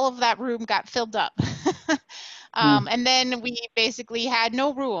until all of that room got filled up. And then we basically had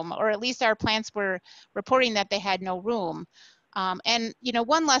no room, or at least our plants were reporting that they had no room. And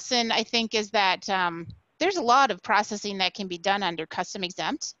one lesson I think is that there's a lot of processing that can be done under custom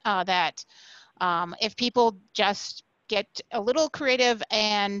exempt that if people just get a little creative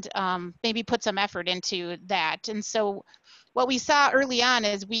and maybe put some effort into that. And so what we saw early on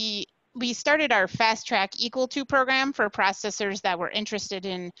is we started our fast track equal to program for processors that were interested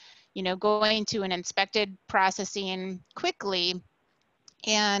in going to an inspected processing quickly.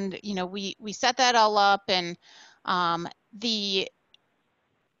 And we set that all up, and the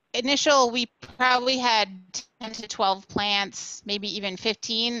initial, we probably had 10 to 12 plants, maybe even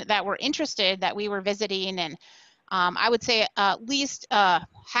 15 that were interested that we were visiting. And I would say at least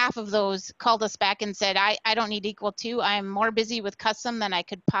half of those called us back and said, I don't need equal to. I'm more busy with custom than I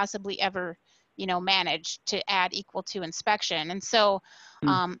could possibly ever, manage to add equal to inspection. And so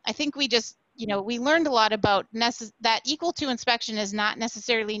I think we just, we learned a lot about that equal to inspection is not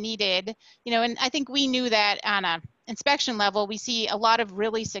necessarily needed, and I think we knew that on a inspection level, we see a lot of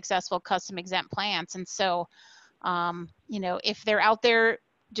really successful custom exempt plants. And so, if they're out there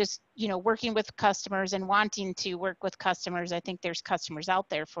just, working with customers and wanting to work with customers, I think there's customers out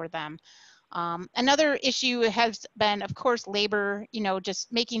there for them. Another issue has been, of course, labor,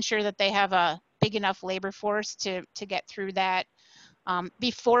 just making sure that they have a big enough labor force to get through that.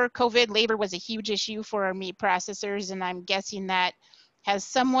 Before COVID, labor was a huge issue for our meat processors, and I'm guessing that has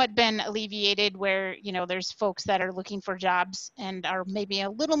somewhat been alleviated where, there's folks that are looking for jobs and are maybe a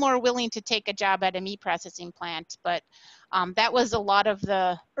little more willing to take a job at a meat processing plant. But that was a lot of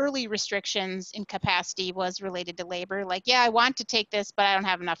the early restrictions in capacity was related to labor. Like, yeah, I want to take this, but I don't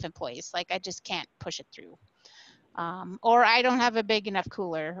have enough employees. Like, I just can't push it through. Or I don't have a big enough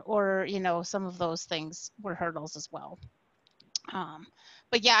cooler, or, some of those things were hurdles as well.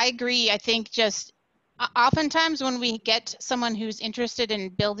 But yeah, I agree. I think just oftentimes when we get someone who's interested in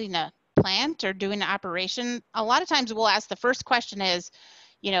building a plant or doing an operation, a lot of times we'll ask the first question is,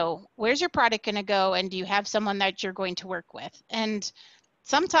 where's your product going to go, and do you have someone that you're going to work with? And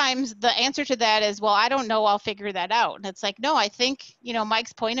sometimes the answer to that is, well, I don't know, I'll figure that out. And it's like, no, I think,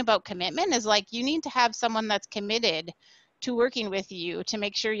 Mike's point about commitment is like, you need to have someone that's committed to working with you to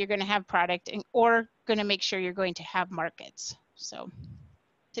make sure you're going to have product or going to make sure you're going to have markets. So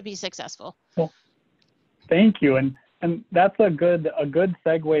to be successful. Well, thank you. And that's a good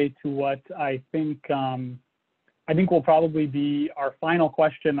segue to what I think will probably be our final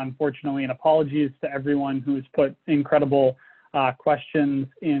question, unfortunately, and apologies to everyone who's put incredible questions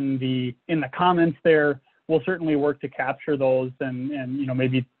in the comments there. We'll certainly work to capture those, and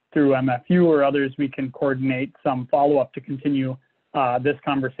maybe through MFU or others we can coordinate some follow-up to continue this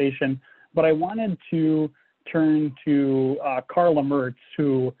conversation. But I wanted to turn to Carla Mertz,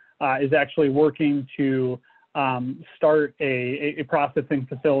 who is actually working to start a processing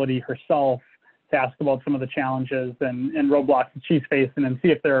facility herself ask about some of the challenges and roadblocks that she's facing, and see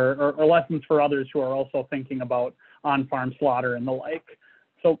if there are lessons for others who are also thinking about on-farm slaughter and the like.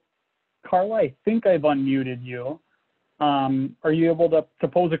 So, Carla, I think I've unmuted you. Are you able to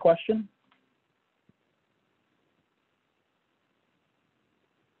pose a question?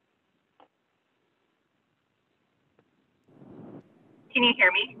 Can you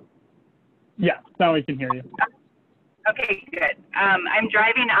hear me? Yeah, now we can hear you. Okay, good. I'm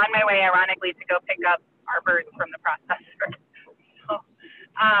driving on my way, ironically, to go pick up our birds from the processor. So,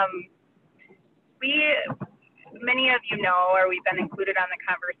 many of you know, or we've been included on the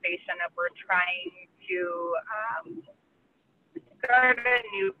conversation of we're trying to start a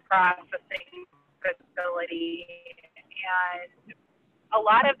new processing facility, and a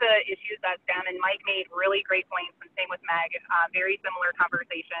lot of the issues that Sam and Mike made really great points, and same with Meg, very similar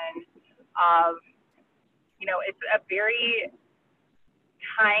conversation of, you know, it's a very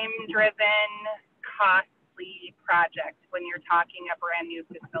time-driven, costly project when you're talking a brand new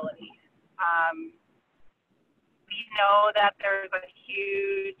facility. We know that there's a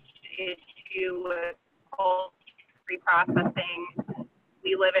huge issue with poultry processing.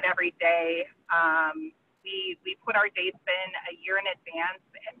 We live it every day. We put our dates in a year in advance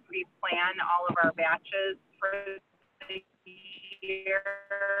and pre-plan all of our batches for the year.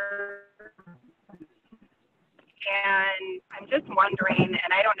 And I'm just wondering,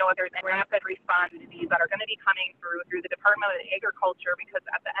 and I don't know if there's any rapid response to these that are going to be coming through the Department of Agriculture, because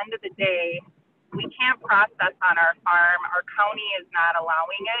at the end of the day, we can't process on our farm. Our county is not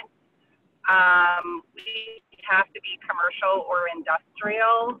allowing it. We have to be commercial or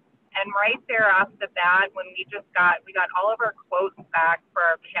industrial. And right there off the bat, when we got all of our quotes back for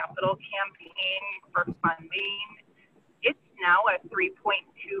our capital campaign for funding, it's now a $3.2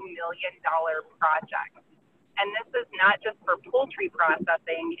 million project. And this is not just for poultry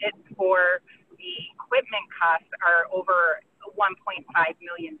processing, it's for the equipment costs are over $1.5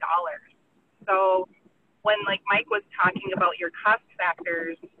 million. So when like Mike was talking about your cost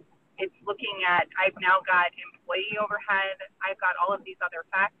factors, it's looking at, I've now got employee overhead, I've got all of these other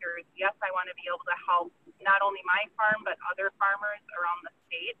factors. Yes, I want to be able to help not only my farm, but other farmers around the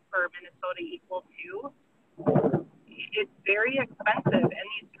state for Minnesota Equal Two. It's very expensive, and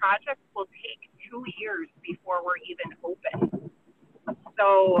these projects will take 2 years before we're even open.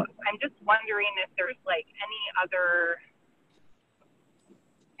 So I'm just wondering if there's like any other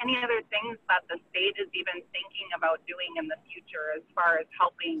things that the state is even thinking about doing in the future as far as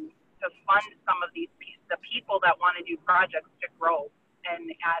helping to fund some of the people that want to do projects to grow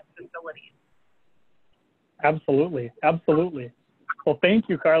and add facilities. Absolutely, absolutely. Well, thank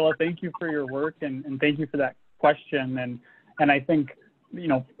you, Carla. Thank you for your work, and thank you for that question. And I think, you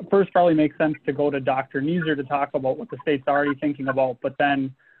know, first probably makes sense to go to Dr. Neeser to talk about what the state's already thinking about, but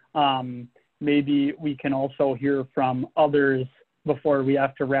then maybe we can also hear from others before we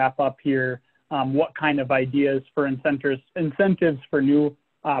have to wrap up here, what kind of ideas for incentives for new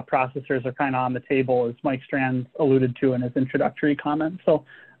processors are kind of on the table, as Mike Strand alluded to in his introductory comments. So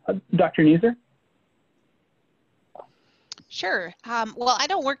Dr. Neeser? Sure. Well, I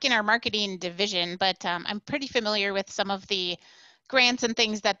don't work in our marketing division, but I'm pretty familiar with some of the grants and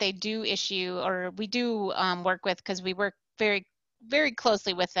things that they do issue, or we do work with, because we work very, very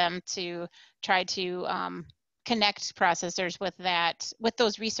closely with them to try to connect processors with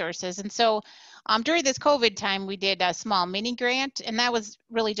those resources. And so during this COVID time, we did a small mini grant, and that was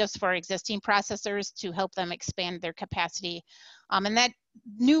really just for existing processors to help them expand their capacity. And that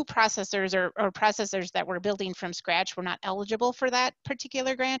new processors or processors that were building from scratch were not eligible for that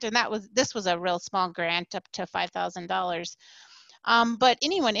particular grant. And this was a real small grant, up to $5,000. But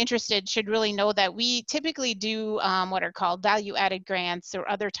anyone interested should really know that we typically do what are called value-added grants or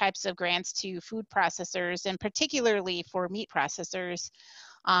other types of grants to food processors, and particularly for meat processors,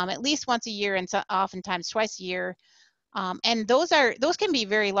 at least once a year and so oftentimes twice a year. And those can be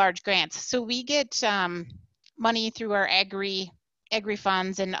very large grants. So we get money through our agri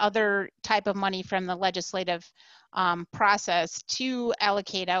funds and other type of money from the legislative process to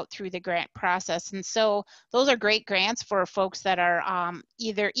allocate out through the grant process. And so those are great grants for folks that are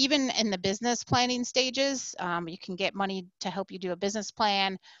either even in the business planning stages. You can get money to help you do a business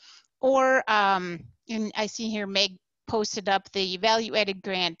plan, or and I see here Meg posted up the value added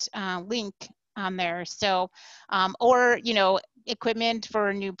grant link on there. So or, you know, equipment for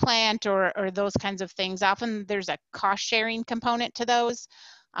a new plant or those kinds of things. Often there's a cost sharing component to those,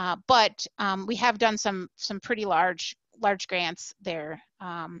 but we have done some pretty large grants there.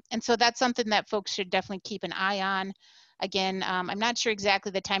 And so that's something that folks should definitely keep an eye on. Again, I'm not sure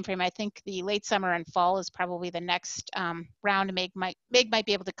exactly the time frame. I think the late summer and fall is probably the next round. Meg might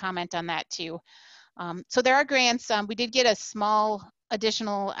be able to comment on that too. So there are grants. We did get a small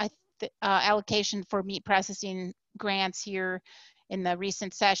additional allocation for meat processing grants here in the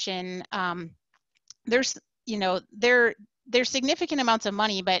recent session. There's, you know, there's significant amounts of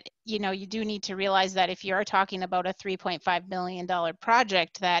money, but you know, you do need to realize that if you are talking about a $3.5 million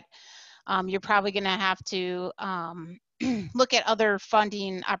project, that you're probably going to have to look at other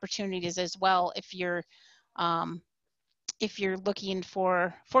funding opportunities as well if you're looking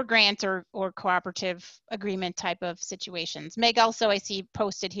for grant or cooperative agreement type of situations. Meg, also I see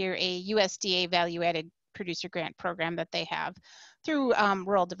posted here a USDA value-added producer grant program that they have through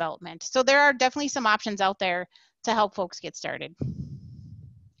rural development. So there are definitely some options out there to help folks get started.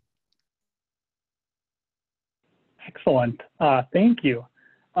 Excellent. Thank you.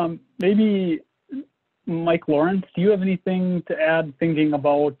 Maybe Mike Lawrence, do you have anything to add thinking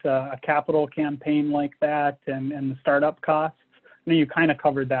about a capital campaign like that and the startup costs? I know you kind of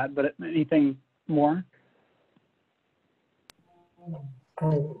covered that, but anything more?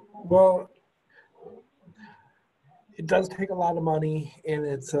 Well, it does take a lot of money, and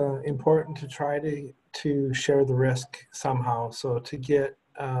it's important to try to share the risk somehow. So to get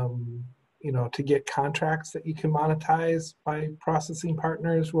to get contracts that you can monetize by processing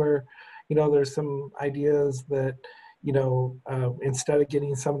partners, where there's some ideas that instead of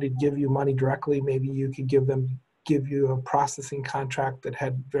getting somebody to give you money directly, maybe you could give you a processing contract that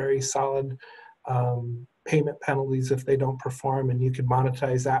had very solid payment penalties if they don't perform, and you could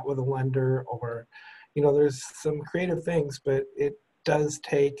monetize that with a lender. Or there's some creative things, but it does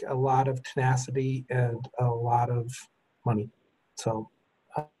take a lot of tenacity and a lot of money. So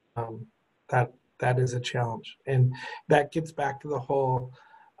that is a challenge, and that gets back to the whole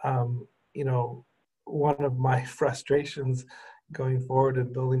one of my frustrations going forward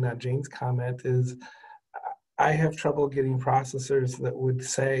and building on Jane's comment is I have trouble getting processors that would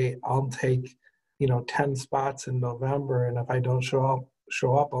say, I'll take 10 spots in November, and if I don't show up,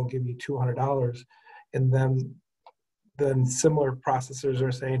 I'll give you $200. And then similar processors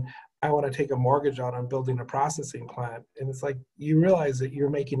are saying, I want to take a mortgage out on building a processing plant. And it's like, you realize that you're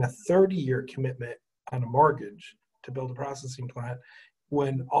making a 30-year commitment on a mortgage to build a processing plant,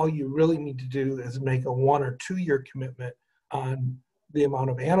 when all you really need to do is make a 1 or 2 year commitment on the amount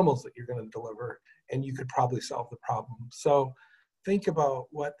of animals that you're going to deliver, and you could probably solve the problem. So think about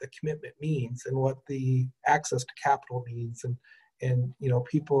what the commitment means and what the access to capital means, and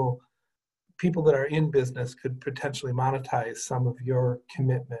people that are in business could potentially monetize some of your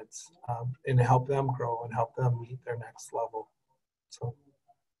commitments and help them grow and help them meet their next level. So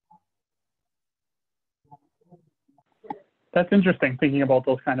that's interesting, thinking about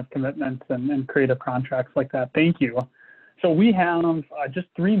those kind of commitments and creative contracts like that. Thank you. So we have just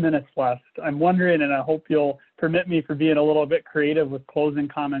 3 minutes left. I'm wondering, and I hope you'll permit me for being a little bit creative with closing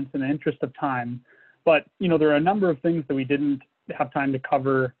comments in the interest of time, but there are a number of things that we didn't have time to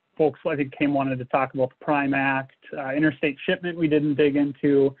cover. Folks, I think, wanted to talk about the PRIME Act, interstate shipment we didn't dig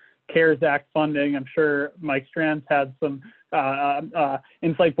into, CARES Act funding. I'm sure Mike Strands had some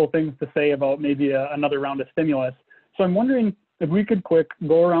insightful things to say about maybe another round of stimulus. So I'm wondering if we could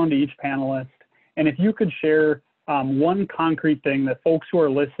go around to each panelist, and if you could share one concrete thing that folks who are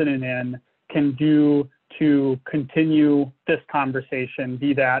listening in can do to continue this conversation,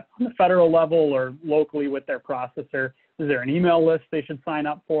 be that on the federal level or locally with their processor. Is there an email list they should sign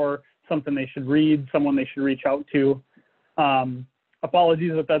up for, something they should read, someone they should reach out to?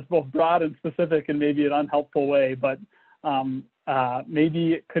 Apologies if that's both broad and specific in maybe an unhelpful way, but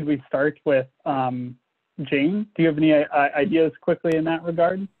maybe could we start with Jane? Do you have any ideas quickly in that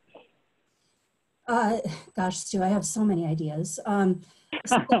regard? Gosh, Stu, I have so many ideas. One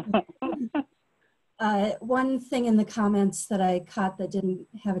thing in the comments that I caught that didn't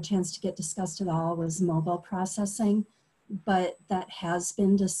have a chance to get discussed at all was mobile processing, but that has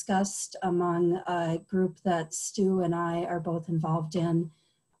been discussed among a group that Stu and I are both involved in,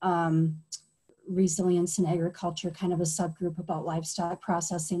 Resilience in Agriculture, kind of a subgroup about livestock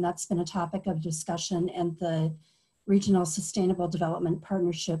processing. That's been a topic of discussion, and the Regional Sustainable Development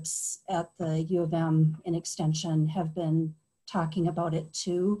Partnerships at the U of M in Extension have been talking about it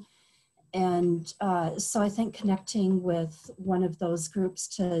too. And so I think connecting with one of those groups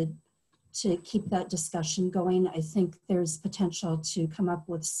to keep that discussion going, I think there's potential to come up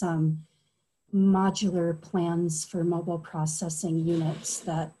with some modular plans for mobile processing units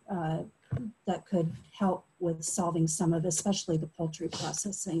that that could help with solving some of, especially the poultry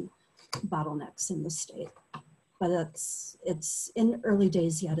processing bottlenecks in the state. But it's in early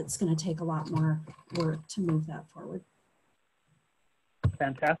days yet. It's going to take a lot more work to move that forward.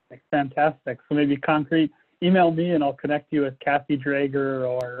 Fantastic, fantastic. So maybe concrete, email me and I'll connect you with Kathy Drager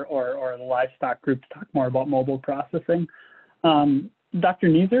or the livestock group to talk more about mobile processing. Dr.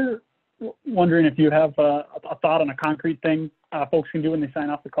 Neeser, wondering if you have a thought on a concrete thing folks can do when they sign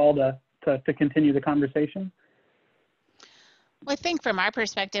off the call to continue the conversation. Well, I think from our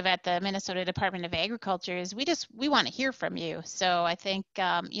perspective at the Minnesota Department of Agriculture is we want to hear from you. So I think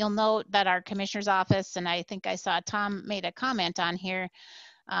you'll note that our commissioner's office, and I think I saw Tom made a comment on here,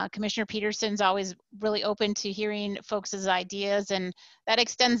 Commissioner Peterson's always really open to hearing folks' ideas, and that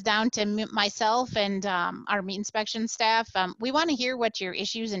extends down to myself and our meat inspection staff. We want to hear what your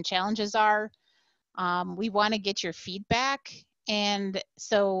issues and challenges are. We want to get your feedback. And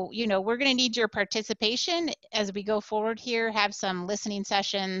so, you know, we're going to need your participation as we go forward here, have some listening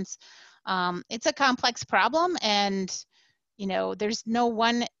sessions. It's a complex problem, and, you know, there's no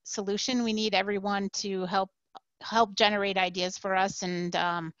one solution. We need everyone to help generate ideas for us. And,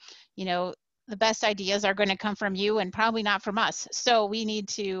 you know, the best ideas are going to come from you and probably not from us. So we need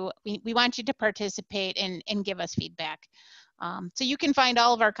to, we want you to participate and give us feedback. So you can find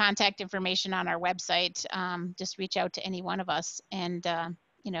all of our contact information on our website. Just reach out to any one of us and,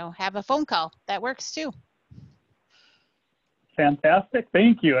 you know, have a phone call. That works too. Fantastic.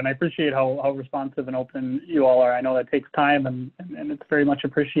 Thank you. And I appreciate how responsive and open you all are. I know that takes time and it's very much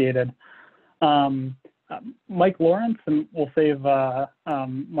appreciated. Mike Lawrence, and we'll save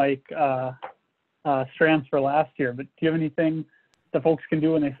Mike Strands for last year, but do you have anything that folks can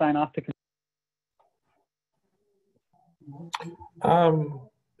do when they sign off to?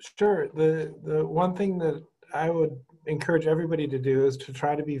 Sure. The one thing that I would encourage everybody to do is to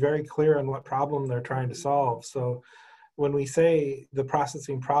try to be very clear on what problem they're trying to solve. So when we say the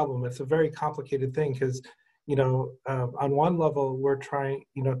processing problem, it's a very complicated thing because, you know, on one level, we're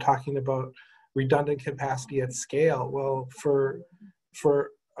talking about redundant capacity at scale. Well, for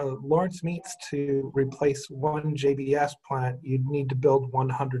Lawrence Meats to replace one JBS plant, you'd need to build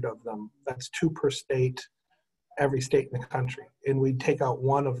 100 of them. That's 2 per state, every state in the country, and we'd take out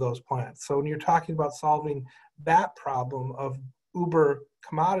one of those plants. So when you're talking about solving that problem of uber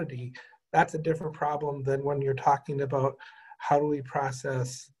commodity, that's a different problem than when you're talking about how do we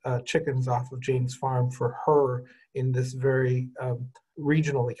process chickens off of Jane's farm for her in this very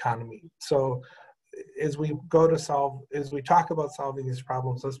regional economy. So as we talk about solving these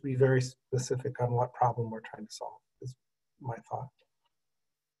problems, let's be very specific on what problem we're trying to solve, is my thought.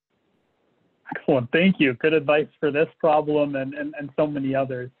 Excellent. Thank you. Good advice for this problem and so many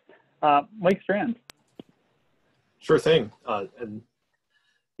others. Mike Strand. Sure thing. And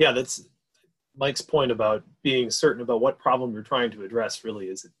yeah, that's Mike's point about being certain about what problem you're trying to address really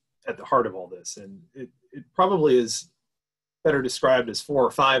is at the heart of all this. And it probably is better described as 4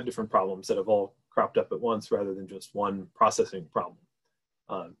 or 5 different problems that have all cropped up at once rather than just one processing problem.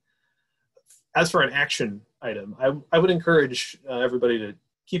 As for an action item, I would encourage everybody to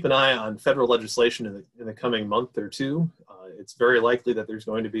keep an eye on federal legislation in the coming month or two. It's very likely that there's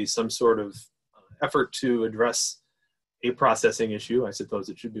going to be some sort of effort to address a processing issue. I suppose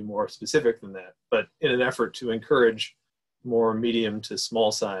it should be more specific than that, but in an effort to encourage more medium to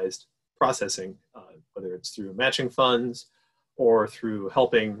small sized processing, whether it's through matching funds or through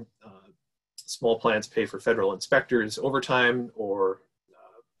helping small plants pay for federal inspectors overtime, or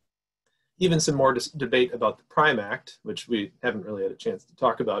even some more debate about the Prime Act, which we haven't really had a chance to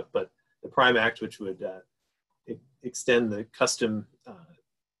talk about, but the Prime Act, which would extend the custom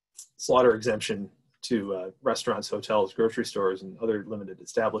slaughter exemption to restaurants, hotels, grocery stores, and other limited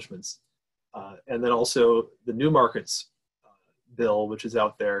establishments. And then also the New Markets bill, which is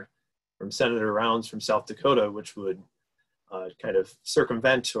out there from Senator Rounds from South Dakota, which would kind of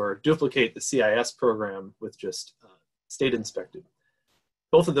circumvent or duplicate the CIS program with just state inspected.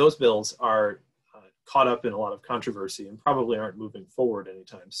 Both of those bills are caught up in a lot of controversy and probably aren't moving forward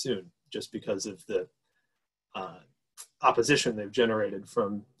anytime soon, just because of the opposition they've generated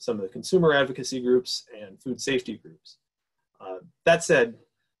from some of the consumer advocacy groups and food safety groups. That said,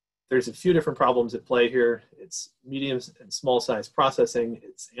 there's a few different problems at play here. It's medium and small size processing,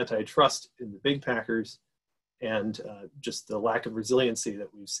 it's antitrust in the big packers, and just the lack of resiliency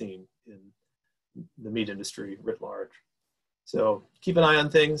that we've seen in the meat industry writ large. So keep an eye on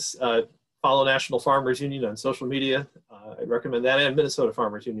things. Follow National Farmers Union on social media. I'd recommend that, and Minnesota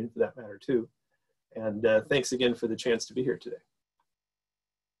Farmers Union for that matter too. And thanks again for the chance to be here today.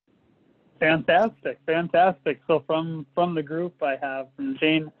 Fantastic, fantastic. So from the group, I have from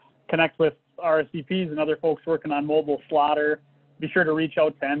Jane, connect with RSVPs and other folks working on mobile slaughter. Be sure to reach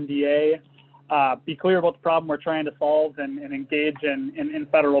out to MDA. be clear about the problem we're trying to solve and engage in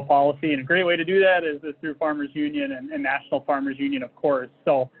federal policy. And a great way to do that is through Farmers Union and National Farmers Union, of course.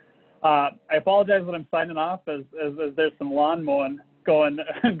 So I apologize that I'm signing off as there's some lawn mowing going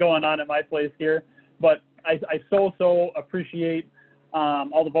on at my place here. But I so appreciate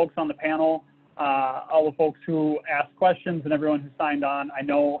all the folks on the panel, all the folks who asked questions, and everyone who signed on. I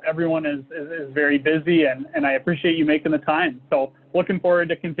know everyone is very busy, and I appreciate you making the time. So looking forward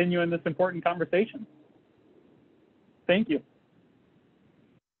to continuing this important conversation. Thank you.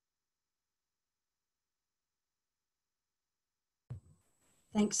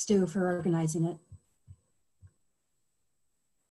 Thanks, Stu, for organizing it.